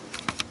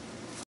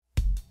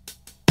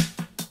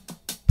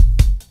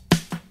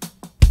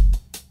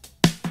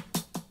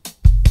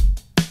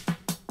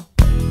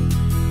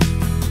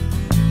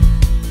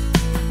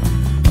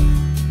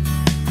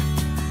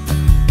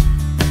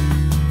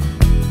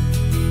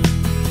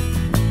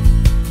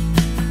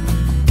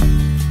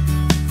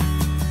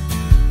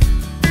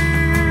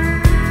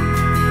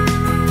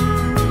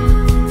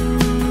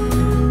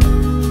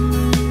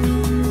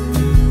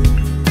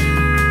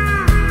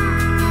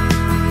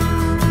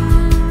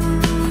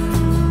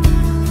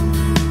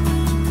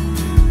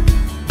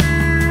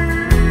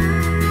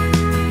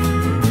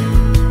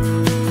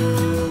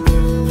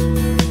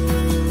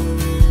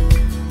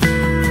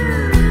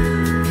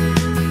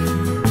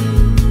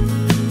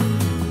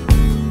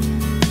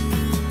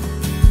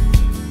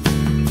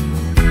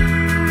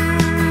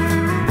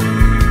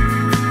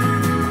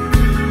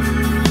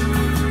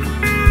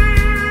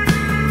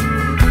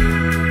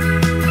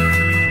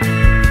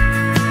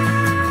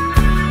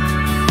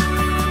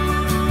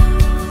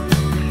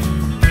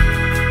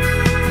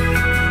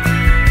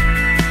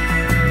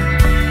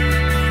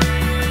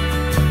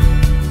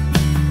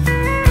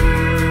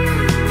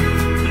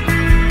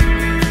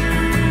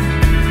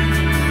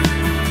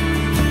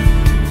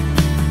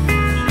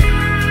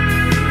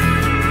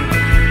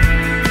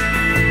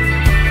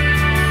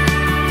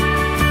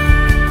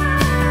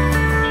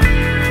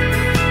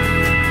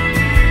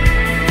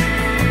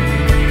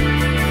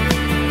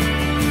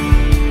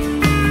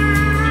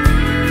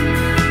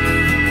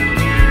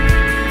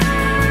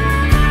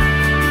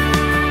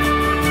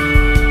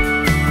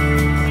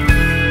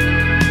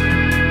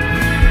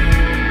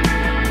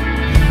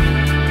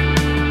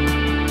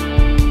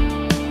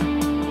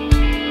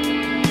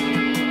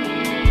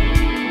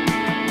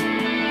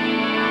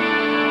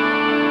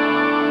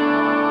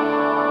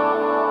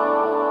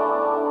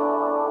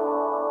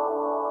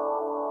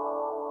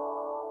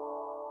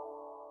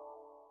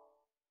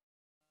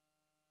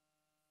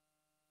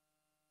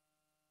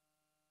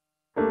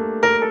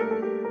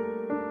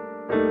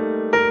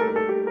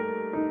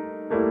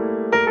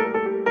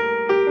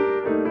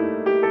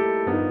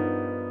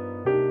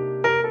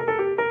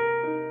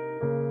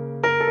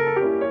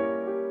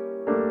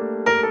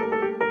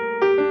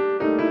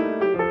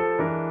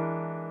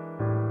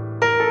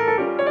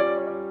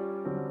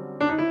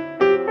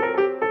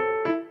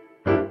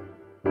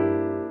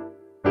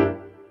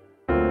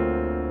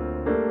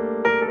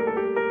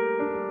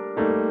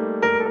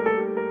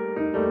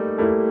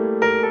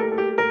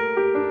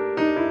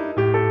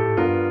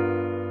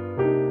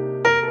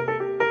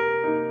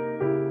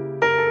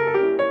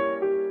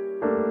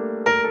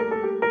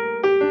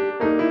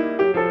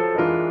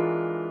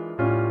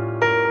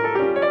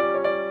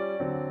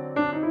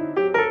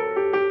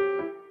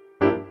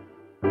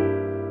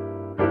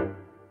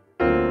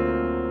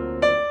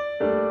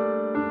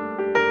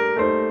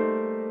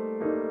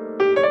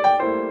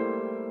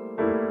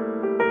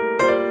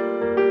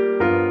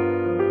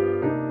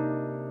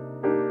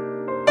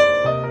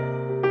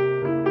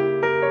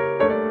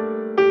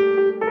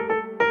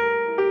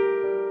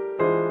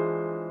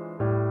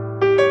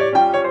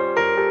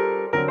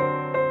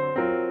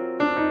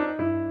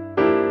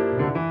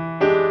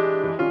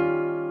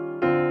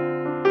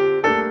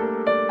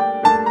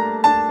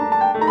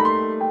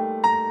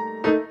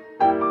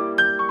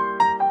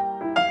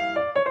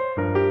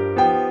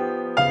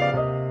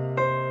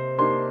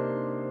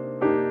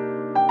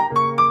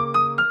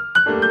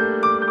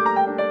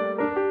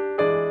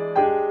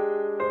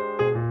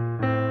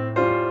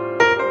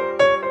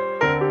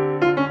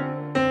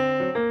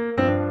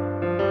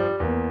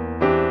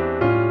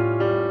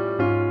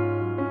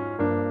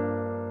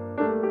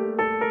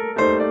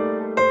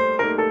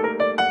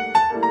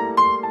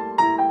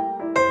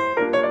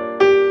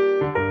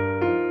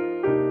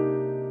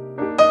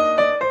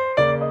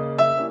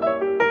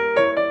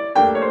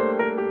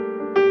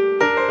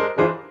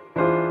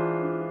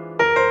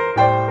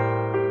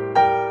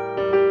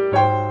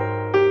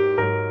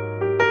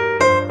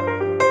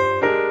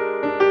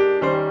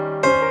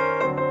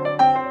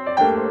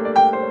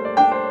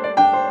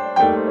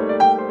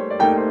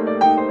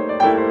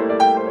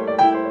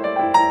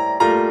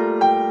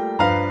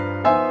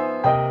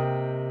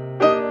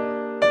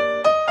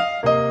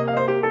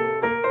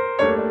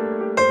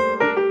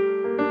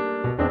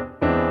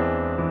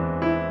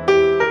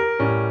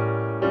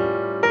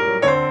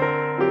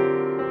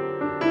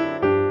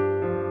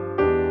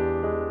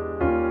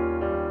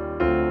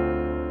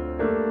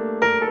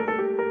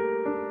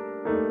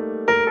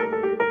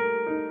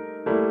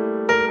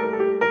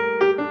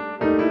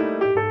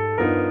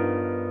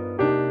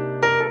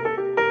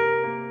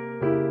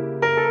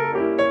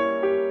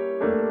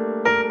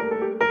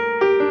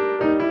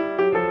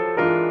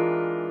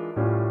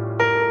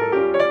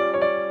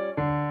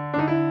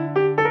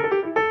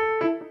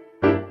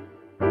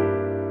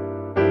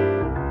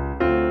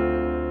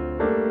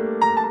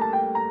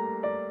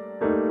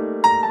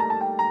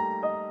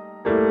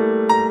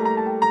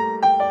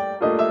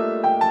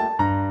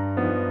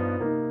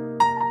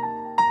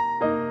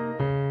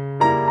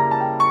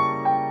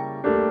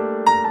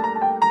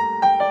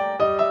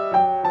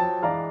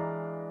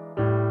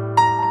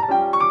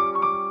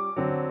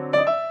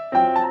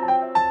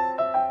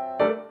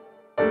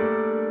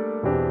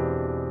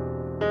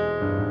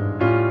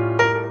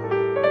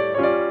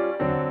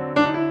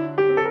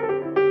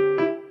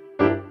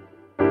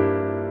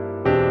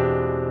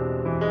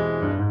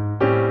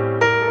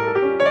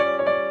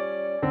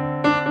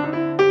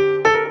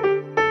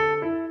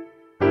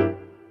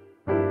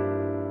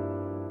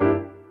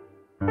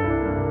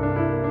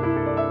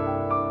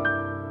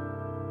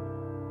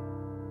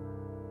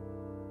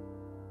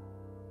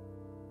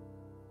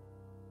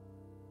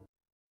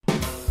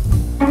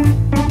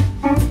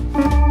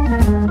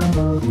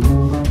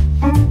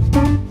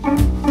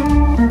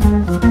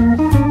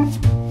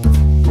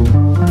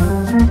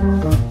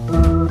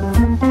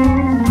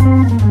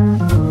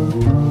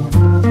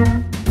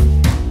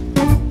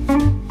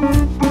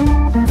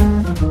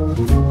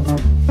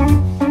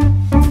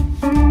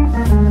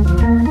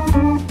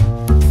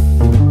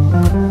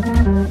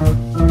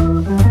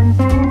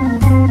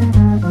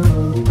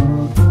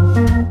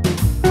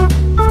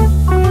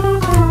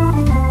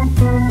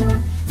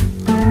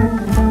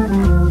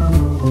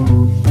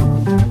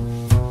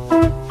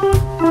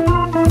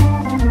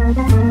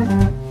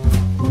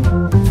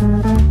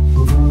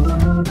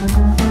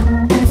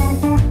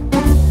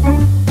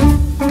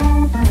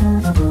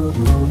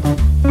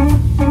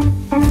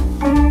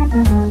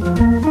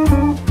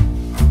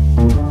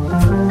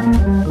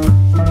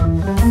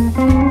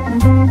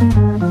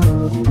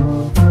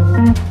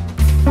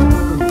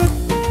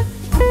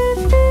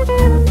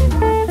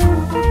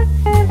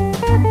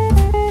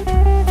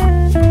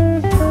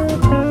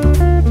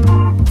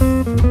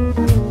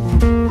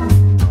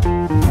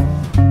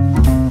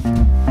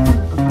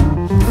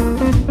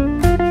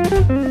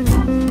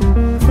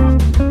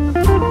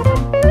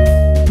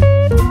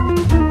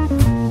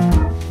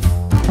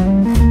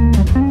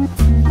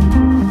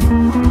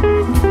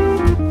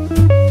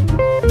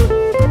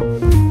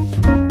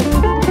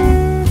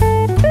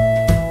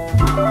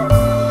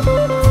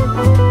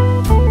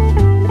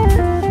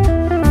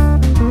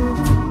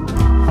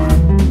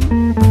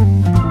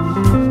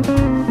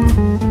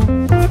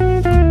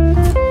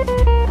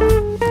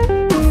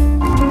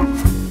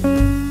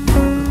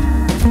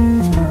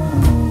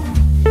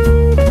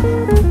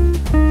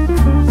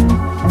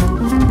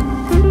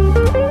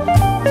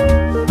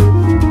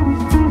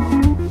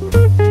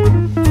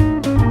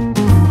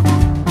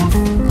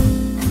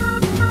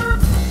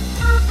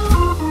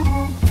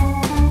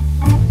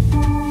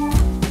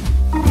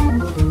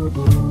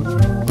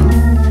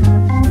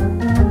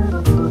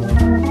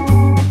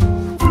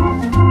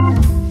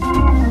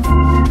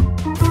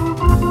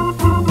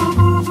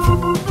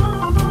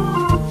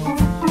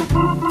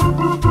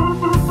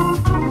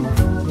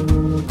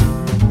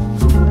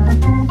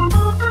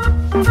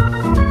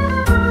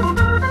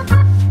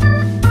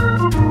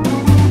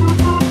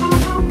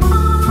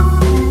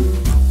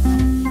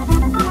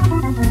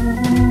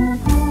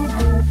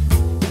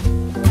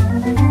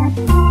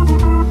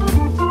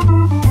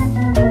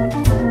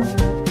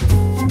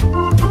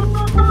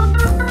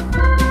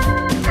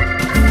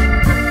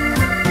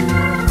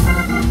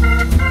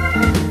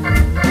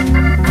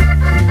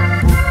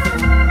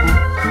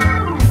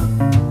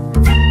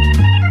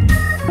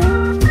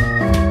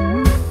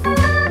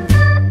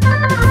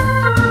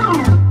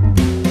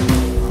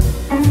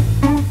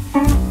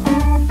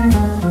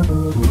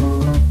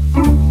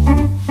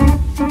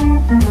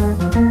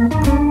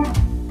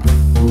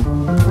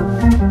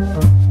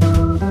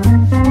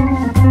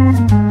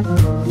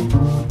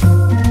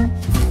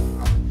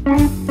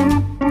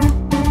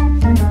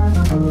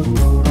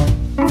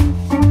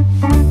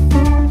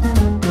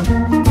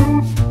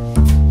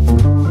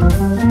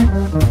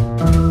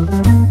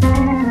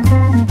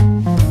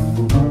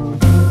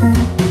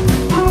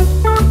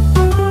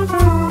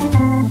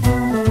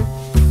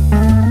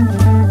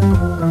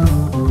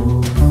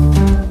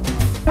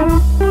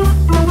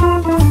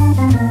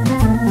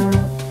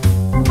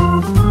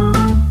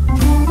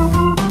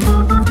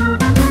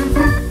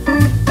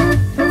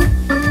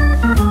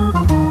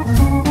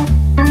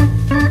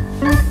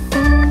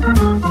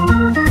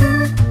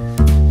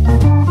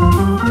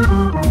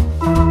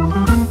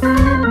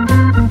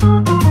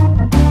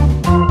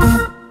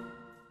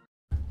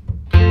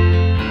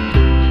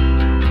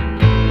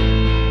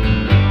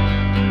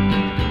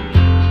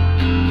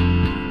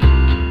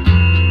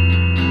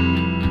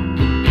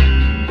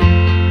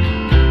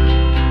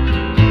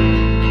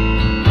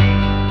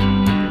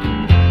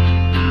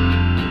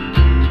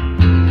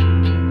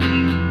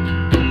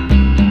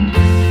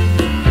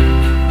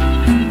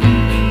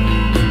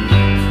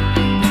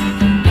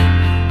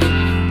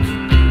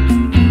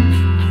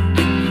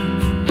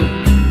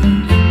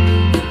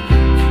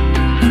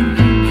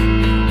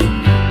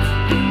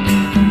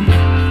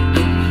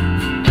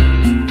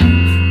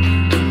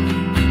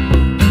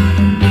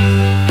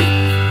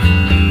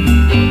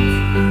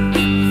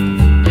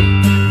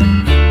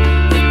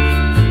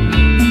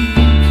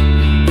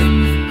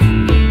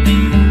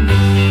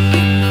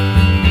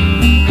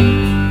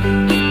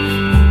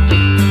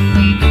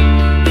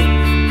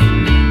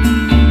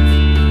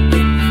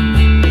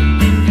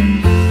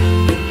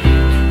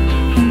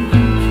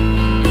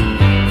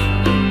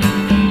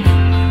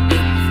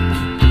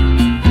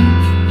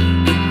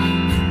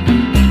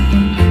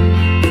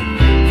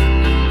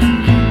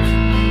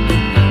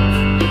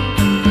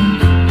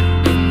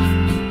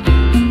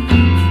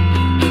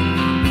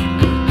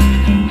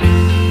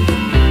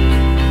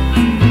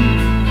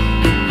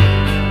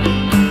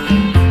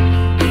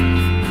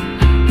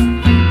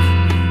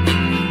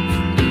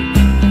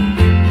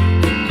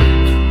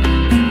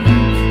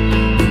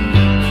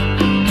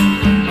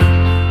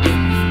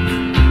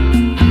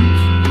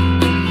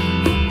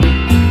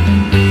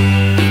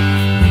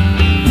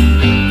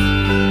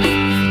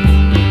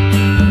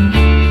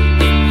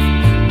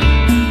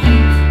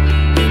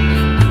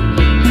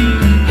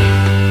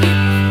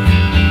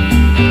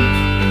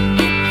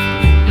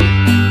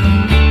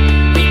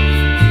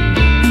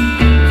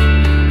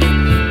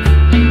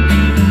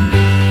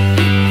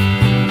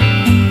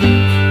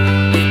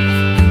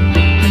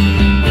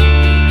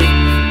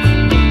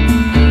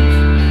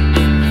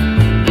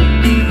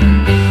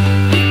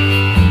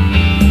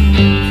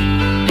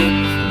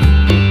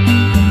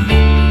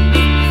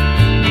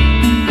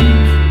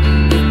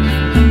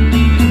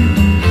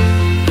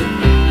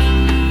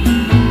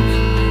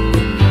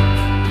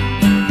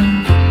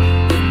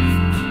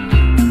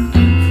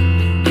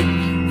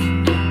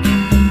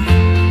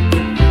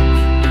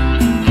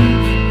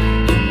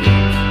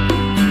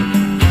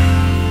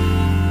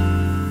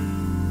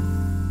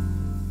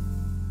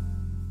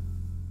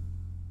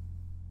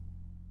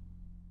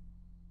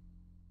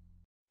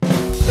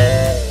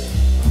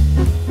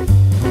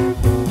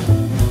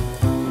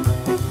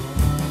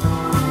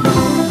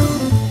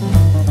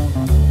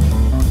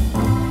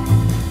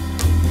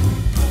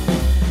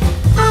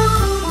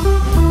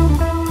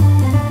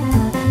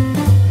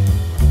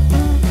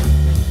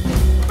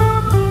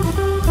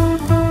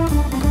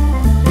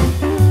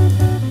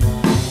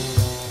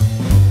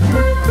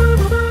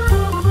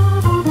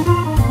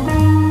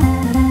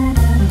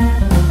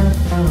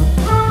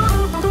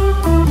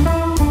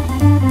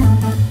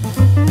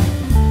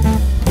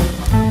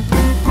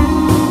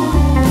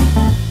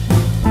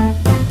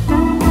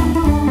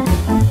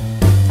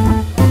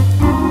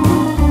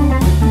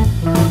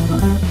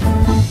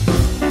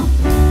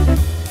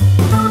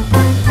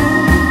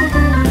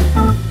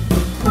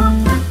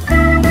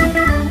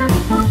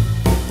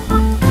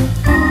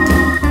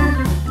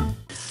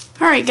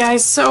 Alright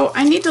guys, so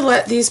I need to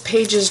let these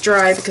pages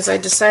dry because I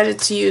decided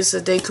to use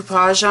a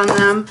decoupage on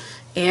them,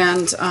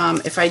 and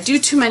if I do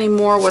too many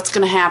more, what's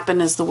going to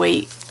happen is the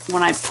weight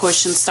when I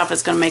push and stuff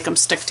is going to make them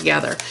stick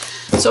together.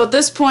 So at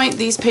this point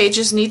these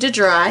pages need to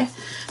dry,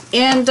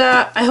 and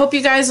I hope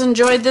you guys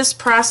enjoyed this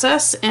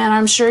process, and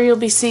I'm sure you'll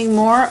be seeing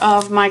more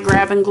of my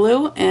grab and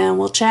glue, and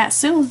we'll chat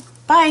soon.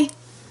 Bye!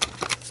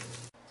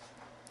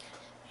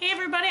 Hey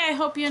everybody, I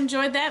hope you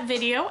enjoyed that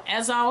video.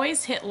 As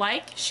always, hit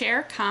like,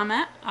 share,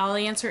 comment. I'll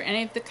answer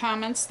any of the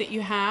comments that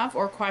you have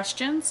or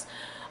questions.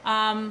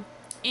 And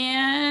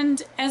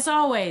as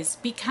always,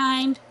 be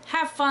kind,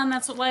 have fun,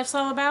 that's what life's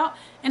all about,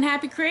 and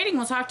happy creating.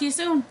 We'll talk to you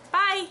soon.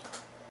 Bye!